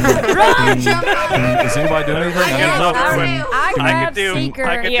 Run! Is anybody doing anything? I grab Seeker.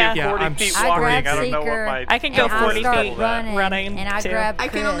 I could Yeah. do 40 I'm feet I walking. grab I don't know Seeker. what my... I can go and 40 I start feet running, and I too. grab I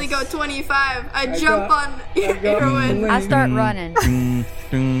can only go Chris. 25. I got- jump on Erwin. I start running. Doom,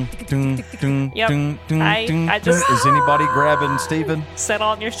 doom, doom, doom, Yep. doom, doom, I doom, just- doom. Is anybody grabbing Steven? Settle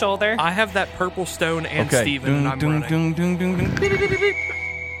on your shoulder. I have that purple stone and Okay. Steven, and I'm running. Doom, doom, doom, doom. Beep, beep, beep, beep, beep.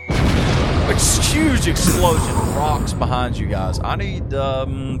 A huge explosion of rocks behind you guys. I need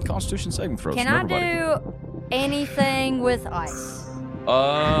Constitution saving throws Can from I everybody. do anything with ice?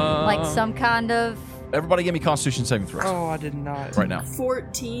 Like Like some kind of Everybody give me Constitution saving throws. Oh, I did not. Right now.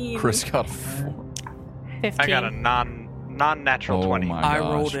 14. Chris got a 4. 15. I got a non-natural 20. My I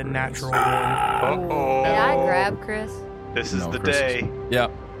gosh, rolled a Chris. natural 1. Uh-oh. Did I grab Chris? This is the Chris day. Yeah.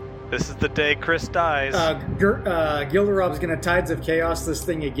 This is the day Chris dies. Gilderob's going to Tides of Chaos this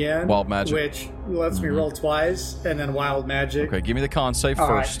thing again. Wild magic. Which lets me roll twice, and then Wild Magic. Okay, give me the con save All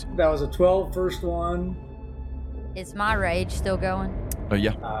first. right, that was a 12 first one. Is my rage still going?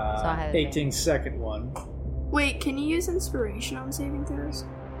 Yeah. So I have 18 second one. Wait, can you use inspiration on saving throws?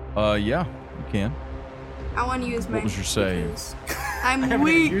 Yeah, you can. I want to use my. What was your save? because I I'm haven't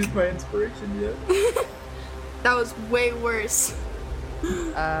weak. used my inspiration yet. That was way worse.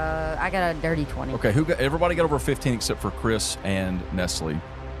 I got a dirty 20. Okay, everybody got over a 15 except for Chris and Nestle.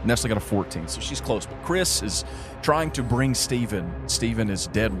 Nestle got a 14, so she's close. But Chris is trying to bring Steven. Steven is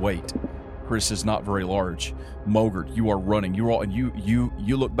dead weight. Chris is not very large. Mogert, you are running. You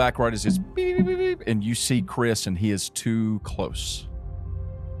look back right as it's beep, beep, beep, beep, and you see Chris, and he is too close.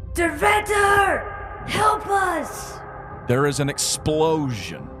 Dervetter! Help us! There is an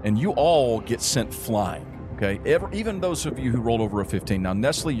explosion, and you all get sent flying. Okay, even those of you who rolled over a 15. Now,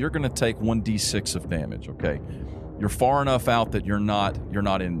 Nestle, you're going to take 1d6 of damage. Okay, you're far enough out that you're not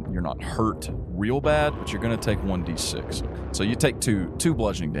hurt real bad, but you're going to take 1d6. So you take two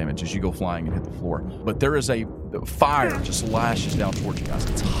bludgeoning damage as you go flying and hit the floor. But there is the fire just lashes down towards you guys.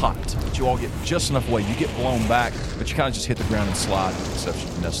 It's hot, but you all get just enough weight. You get blown back, but you kind of just hit the ground and slide, with the exception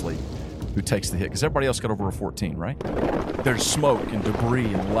of Nestle, who takes the hit, because everybody else got over a 14, right? There's smoke and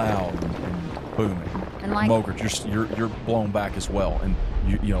debris and loud and booming. And like Mogert, you're blown back as well, and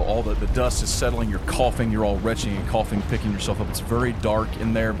you know all the dust is settling. You're coughing. You're all retching and coughing, picking yourself up. It's very dark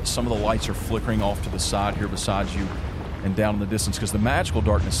in there, but some of the lights are flickering off to the side here beside you, and down in the distance, because the magical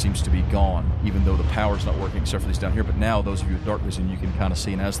darkness seems to be gone, even though the power's not working except for these down here. But now, those of you with dark vision, you can kind of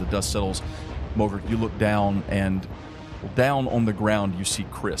see. And as the dust settles, Mogert, you look down, and down on the ground you see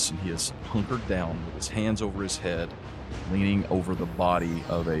Chris, and he is hunkered down with his hands over his head, leaning over the body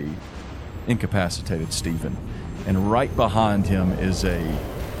of a incapacitated Steven. And right behind him is a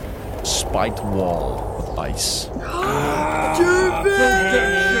spiked wall of ice.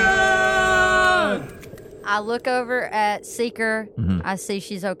 I look over at Seeker. Mm-hmm. I see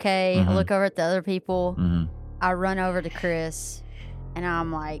she's okay. I look over at the other people. Mm-hmm. I run over to Chris, and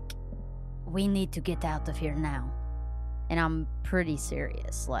I'm like, we need to get out of here now. And I'm pretty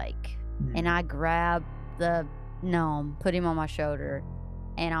serious, like. And I grab the gnome, put him on my shoulder,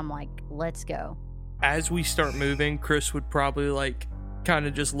 and I'm like, let's go. As we start moving, Chris would probably kind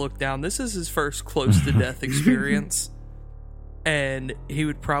of just look down. This is his first close to death experience. And he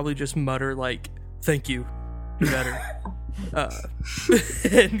would probably just mutter thank you, better.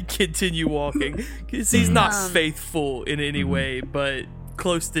 And continue walking. Because he's not faithful in any way, but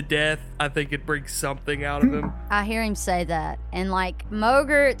close to death, I think it brings something out of him. I hear him say that. And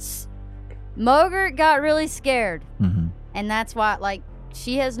Mogert got really scared. Mm-hmm. And that's why,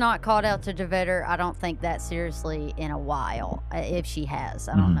 she has not called out to Devetter, I don't think, that seriously in a while. If she has,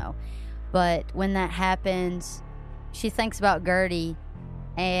 I don't know. But when that happens, she thinks about Gertie,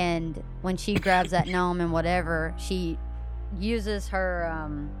 and when she grabs that gnome and whatever, she uses her,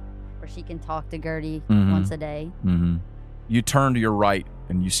 where she can talk to Gertie once a day. Mm-hmm. You turn to your right,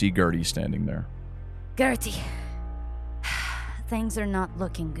 and you see Gertie standing there. Gertie, things are not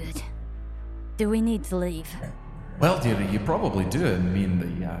looking good. Do we need to leave? Well, dearie, you probably do. I mean,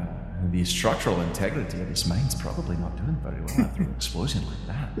 the structural integrity of this mine's probably not doing very well after an explosion like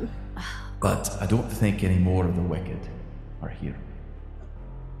that. But I don't think any more of the wicked are here.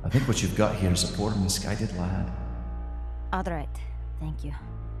 I think what you've got here is a poor misguided lad. All right, thank you.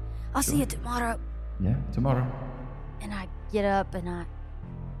 I'll see you tomorrow. Yeah, tomorrow. And I get up and I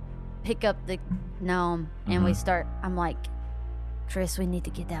pick up the gnome, and we start. I'm like, Chris, we need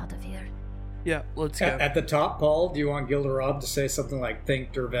to get out of here. Yeah, let's go. At the top, Paul, do you want Gilderob to say something like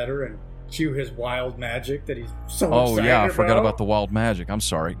 "Thank Dervetter" and cue his wild magic that he's so excited I forgot about the wild magic. I'm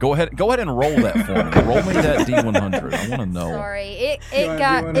sorry. Go ahead and roll that for me. Roll me that D100. I want to know. Sorry, it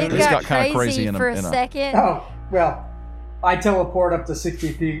got kinda crazy for a second. Oh well, I teleport up to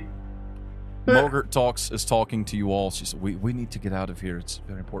 60 feet. Mogert is talking to you all. She said, "We need to get out of here. It's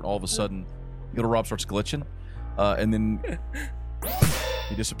very important." All of a sudden, Gilderob starts glitching, and then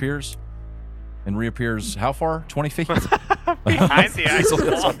he disappears. And reappears how far? 20 feet? Behind the ice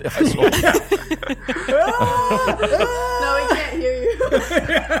wall. No, we can't hear you.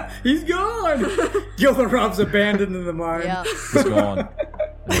 He's gone. Gilderob's abandoned in the mine. Yeah. He's gone.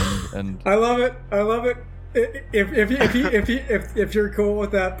 And I love it. If you're cool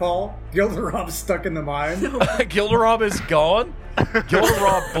with that, Paul, Gilderob's stuck in the mine. Gilderob is gone.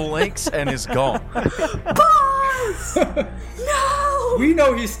 Gilderob blinks and is gone. Boss! No! We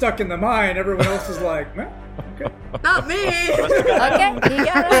know he's stuck in the mine. Everyone else is like, man, okay. Not me! Okay, you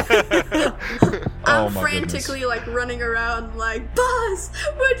got it. I'm frantically like running around like, boss,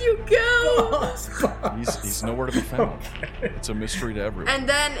 where'd you go? He's nowhere to be found. Okay. It's a mystery to everyone. And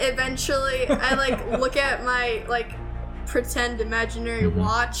then eventually I like look at my like pretend imaginary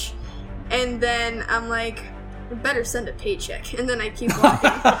watch, and then I'm like, I better send a paycheck, and then I keep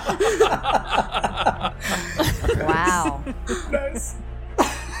walking. Wow. Nice.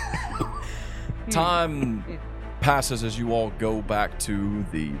 Time passes as you all go back to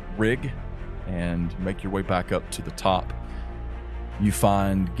the rig and make your way back up to the top. You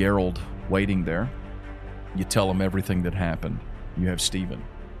find Gerald waiting there. You tell him everything that happened. You have Stephen.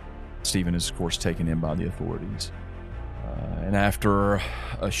 Stephen is, of course, taken in by the authorities. And after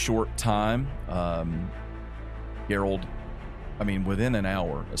a short time, Gerald, within an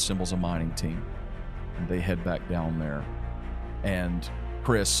hour, assembles a mining team. And they head back down there. And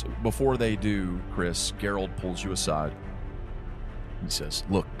Chris, before they do, Gerald pulls you aside. He says,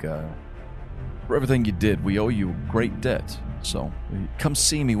 look, for everything you did, we owe you a great debt. So come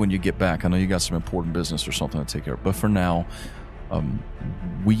see me when you get back. I know you got some important business or something to take care of. But for now,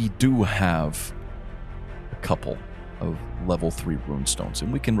 we do have a couple of level 3 runestones.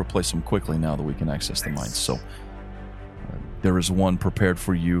 And we can replace them quickly now that we can access the mines. So there is one prepared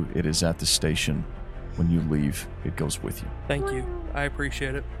for you. It is at the station. When you leave, it goes with you. Thank you. I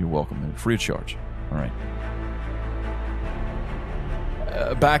appreciate it. You're welcome. And free of charge. All right.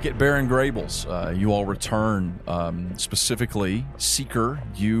 Back at Baron Grable's, you all return. Specifically, Seeker,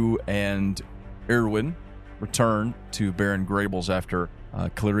 you and Erwin return to Baron Grable's after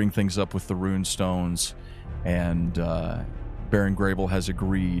clearing things up with the rune stones. And Baron Grable has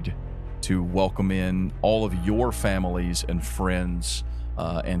agreed to welcome in all of your families and friends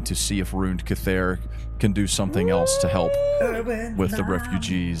and to see if Rúndrach can do something else to help with the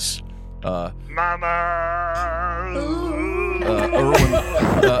refugees. Mama!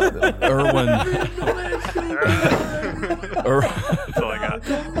 Erwin. That's all I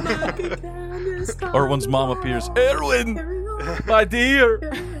got. Erwin's mom appears. Erwin! My dear!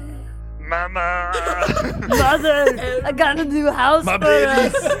 Mama! Mother, I got a new house My for baby!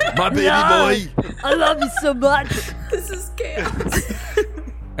 us. My baby boy! I love you so much. This is chaos.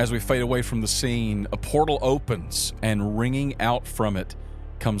 As we fade away from the scene, a portal opens, and ringing out from it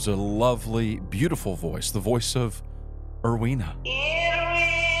comes a lovely, beautiful voice, the voice of Erwina.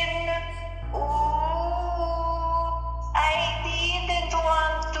 Erwin, I didn't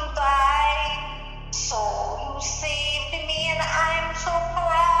want to die, so you saved me, and I'm so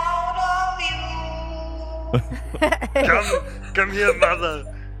proud of you. Come here,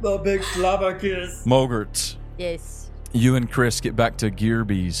 mother. The big slobber kiss. Mogert, Yes. you and Chris get back to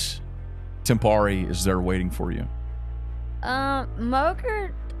Gearby's. Tempari is there waiting for you.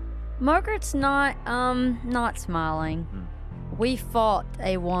 Mogert's not smiling. We fought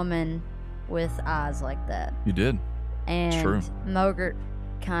a woman with eyes like that. You did. And It's true. Mogert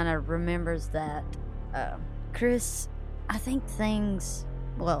kind of remembers that. Chris, I think things,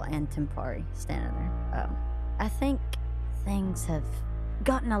 and Tempari standing there. I think things have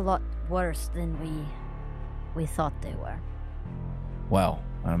gotten a lot worse than we thought they were. Well,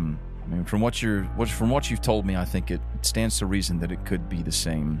 from what you've told me, I think it stands to reason that it could be the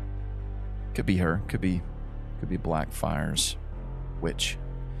same. Could be her. Could be Blackfire's witch,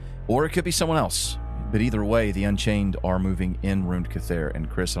 or it could be someone else. But either way, the Unchained are moving in Rúndrach. And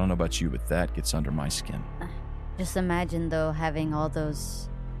Chris, I don't know about you, but that gets under my skin. Just imagine though having all those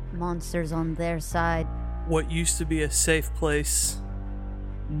monsters on their side. What used to be a safe place,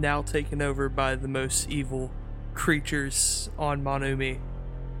 now taken over by the most evil creatures on Monumi.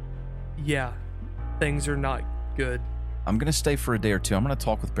 Yeah, things are not good. I'm going to stay for a day or two. I'm going to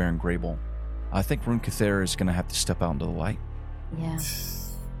talk with Baron Grable. I think Rúndrach is going to have to step out into the light. Yeah.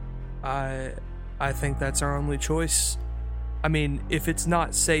 I think that's our only choice. I mean, if it's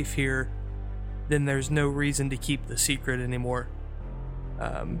not safe here, then there's no reason to keep the secret anymore.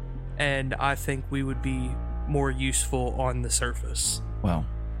 And I think we would be more useful on the surface. Well,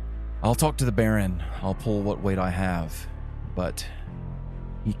 I'll talk to the Baron. I'll pull what weight I have. But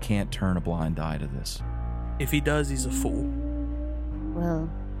he can't turn a blind eye to this. If he does, he's a fool. Well,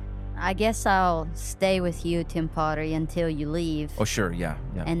 I guess I'll stay with you, Tempari, until you leave. Oh, sure, yeah.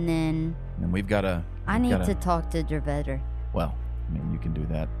 And then And we've got to... I need to talk to Dervetter. Well, you can do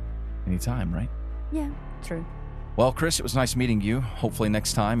that anytime, right? Yeah, true. Well, Chris, it was nice meeting you. Hopefully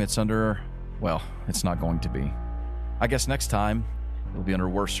next time it's under well, it's not going to be. I guess next time it'll be under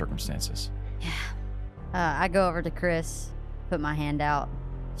worse circumstances. I go over to Chris, put my hand out,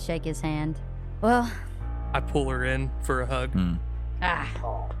 shake his hand. Well, I pull her in for a hug.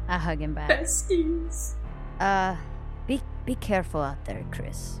 I hug him back. Besties. Be careful out there,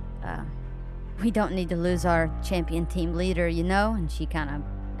 Chris. We don't need to lose our champion team leader, you know? And she kind of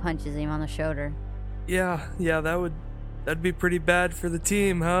punches him on the shoulder. Yeah, that'd be pretty bad for the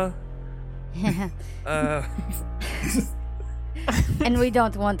team, huh? And we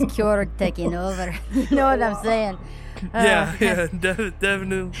don't want Kjorg taking over. You know what I'm saying?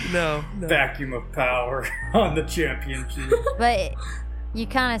 Definitely. No. Vacuum of power on the championship. But you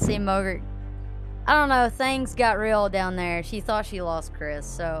kind of see Mogert. I don't know, things got real down there. She thought she lost Chris,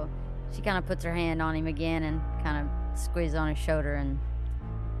 so she kind of puts her hand on him again and kind of squeezes on his shoulder. And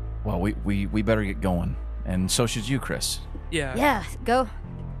Well, we better get going. And so should you, Chris. Yeah, go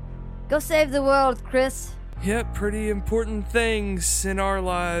save the world, Chris. Yep, pretty important things in our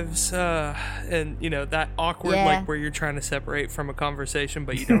lives. And, that awkward, where you're trying to separate from a conversation,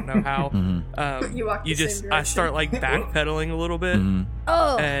 but you don't know how. You walk the same I direction. start, backpedaling a little bit.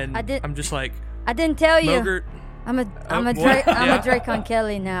 Oh, And I'm just like, I didn't tell you. Mogert. I'm a Yeah. Drake on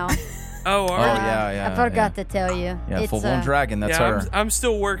Kelly now. Oh, all right. I forgot to tell you. Yeah, It's, full-blown dragon, that's her. I'm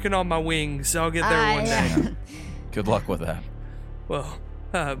still working on my wings. I'll get there one day. Yeah. Good luck with that. Well,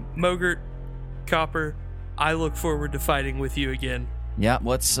 Mogert, Copper, I look forward to fighting with you again. Yeah,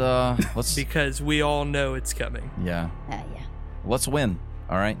 let's because we all know it's coming. Yeah. Let's win.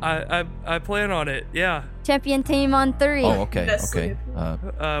 All right. I plan on it. Yeah. Champion team on 3. Oh, okay. Okay.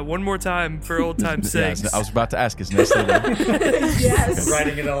 One more time for old time's sake. I was about to ask, is Nestle there? Yes.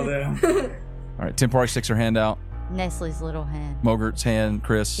 Writing it all down. All right. Tempori sticks her hand out. Nestle's little hand. Mogert's hand.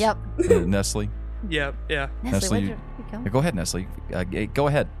 Chris. Yep. Nestle. Yep. Yeah. Nestle, you go ahead, Nestle. Go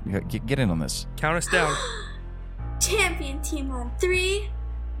ahead. Get in on this. Count us down. Champion team on 3,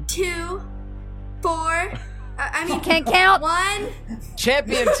 2, 4. You can't count. 1.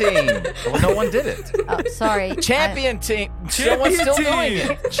 Champion team. Well, no one did it. Oh, sorry. Champion team. Someone's still doing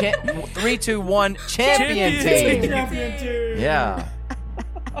it. 3, 2, 1. Champion team. Champion team. Yeah.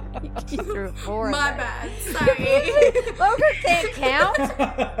 You threw 4 in My there. bad. Sorry. Mogert can't count.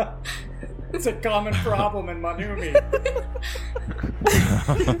 It's a common problem in Manumi.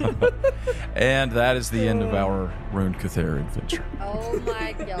 And that is the end of our Rune Cuthere adventure. Oh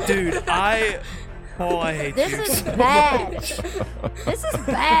my god. Dude, Paul, I hate This you is so bad. much. This is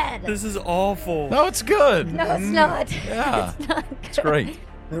bad. This is awful. No, it's good. No, it's not. Yeah. It's not good. It's great.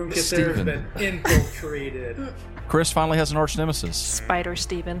 Rune Cuthere's Steven. been infiltrated. Chris finally has an arch nemesis. Spider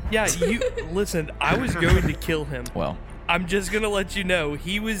Steven. Yeah, listen, I was going to kill him. Well, I'm just going to let you know,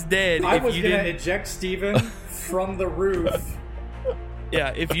 he was dead I if was you going to didn't. eject Steven from the roof. Yeah,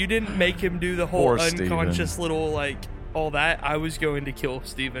 if you didn't make him do the whole Poor unconscious Steven. little, all that, I was going to kill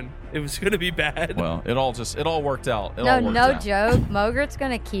Steven. It was going to be bad. well, it all worked out. It No, all worked no out. joke. Mogert's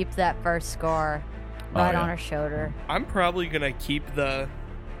gonna keep that first scar right yeah. on her shoulder. I'm probably going to keep the...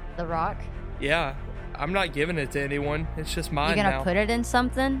 The rock. Yeah, I'm not giving it to anyone. It's just mine You gonna now. put it in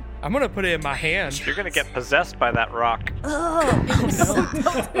something? I'm going to put it in my hand. You're gonna get possessed by that rock. Oh, don't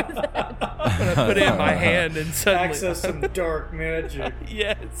do that. I'm going to put it in my hand and suddenly... Access some dark magic.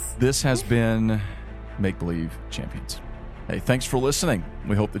 Yes. This has been Make Believe Champions. Hey, thanks for listening.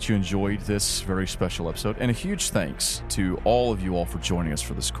 We hope that you enjoyed this very special episode. And a huge thanks to all of you all for joining us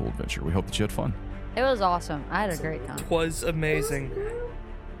for this cool adventure. We hope that you had fun. It was awesome. I had a great time. It was amazing.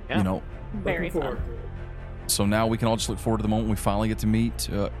 Yeah. You know, Very Looking fun. forward to it. so now we can all just look forward to the moment we finally get to meet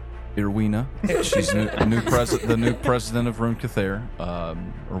Irwina. She's the new president of Rune Cuthere,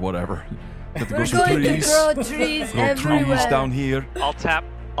 or whatever. Got to We're some going to trees. grow trees Grow trees everywhere. down here. I'll tap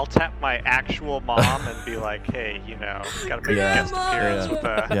my actual mom and be like, hey, gotta make a Yeah. guest appearance with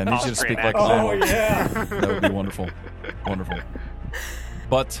a Yeah, I need you to speak like Austrian that. accent. Oh, yeah. That would be wonderful. Wonderful.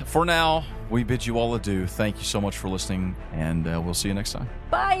 But for now, we bid you all adieu. Thank you so much for listening, and we'll see you next time.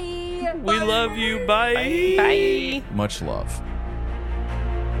 Bye. We love you. Bye. Bye. Much love.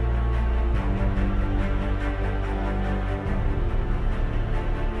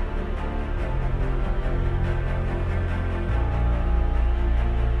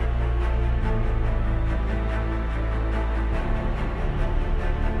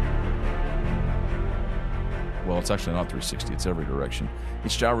 Well, it's actually not 360. It's every direction.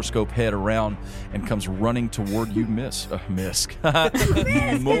 Each gyroscope head around and comes running toward you, Misk. Misk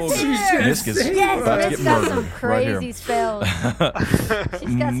is Yes, about to Miss get got murdered some right crazy here. spells.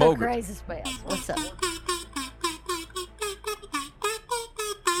 She's got some Mogert. crazy spells. What's up?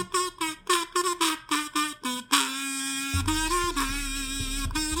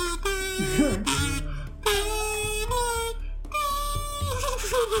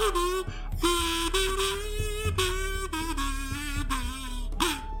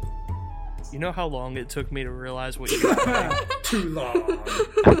 You know how long it took me to realize what you were saying? Too long.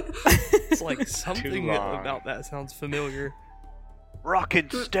 It's like something about that sounds familiar. Rock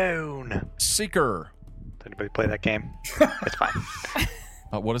and Stone. Seeker. Did anybody play that game? It's fine.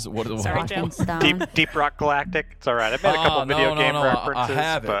 What is it? What is it? Sorry, Joe. Deep Rock Galactic. It's all right. I've made a couple video game references. I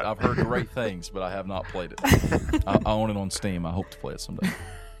have it. But... I've heard great things, but I have not played it. I own it on Steam. I hope to play it someday.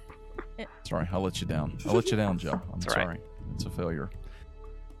 Sorry, I'll let you down. I'll let you down, Joe. I'm sorry. Right. It's a failure.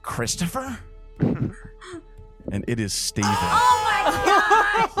 Christopher? And it is Steven. Oh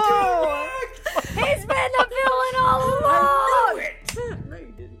my gosh! He's been the villain all along! No,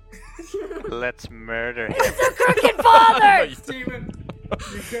 you didn't. Let's murder him. It's a crooked father! Steven.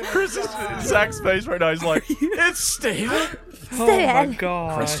 Chris is Zach's face right now. He's like, it's Steven. Oh my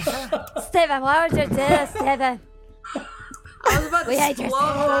god. Steven, why would you do this, Steven? I was about to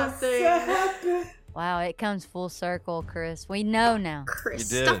explode that thing. Wow, it comes full circle, Chris. We know now. You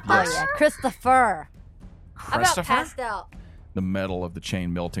did. Oh, yeah. Christopher. How about passed out? The metal of the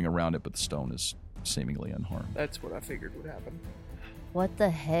chain melting around it, but the stone is seemingly unharmed. That's what I figured would happen. What the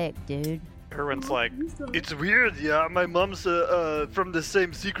heck, dude? Erwin's like, It's weird, yeah. My mom's from the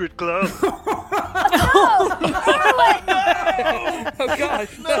same secret club. Oh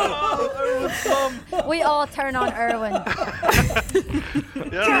gosh, no. We all turn on Erwin.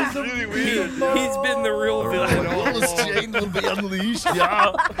 Yeah, it's really weird. He's been the real villain all along. chain will be unleashed,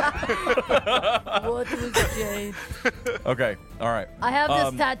 yeah. What was Jane? Okay, all right. I have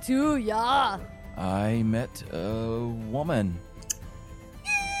this tattoo, yeah. I met a woman.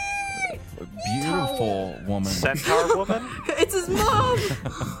 A beautiful woman. Centaur woman? It's his mom.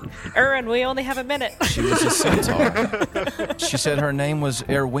 Erwin, we only have a minute. She was a centaur. She said her name was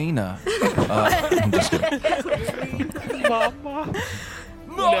Erwina. I'm just kidding. Mama.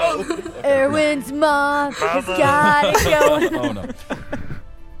 No. Erwin's mom has got it going. Oh, no.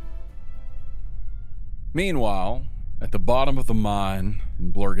 Meanwhile, at the bottom of the mine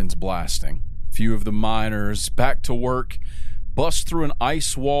in Blurgan's Blasting, a few of the miners back to work bust through an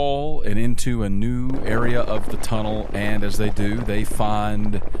ice wall and into a new area of the tunnel, and as they do, they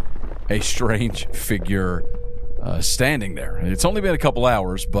find a strange figure standing there. It's only been a couple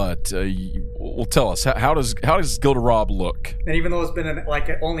hours, but well, tell us, how does Gilderob look? And even though it's been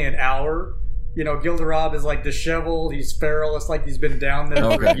only an hour, you know, Gilderob is like disheveled. He's feral. It's like he's been down there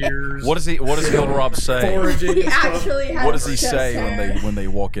for years. What does Gilderob say? Foraging He and stuff. actually has What does he chest say hair. when they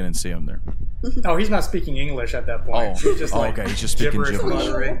walk in and see him there? Oh, he's not speaking English at that point. Oh. He's just Okay, he's just speaking gibberish.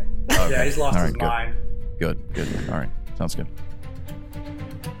 muttering. Okay. Yeah, he's lost All his right, mind. Good. All right, sounds good.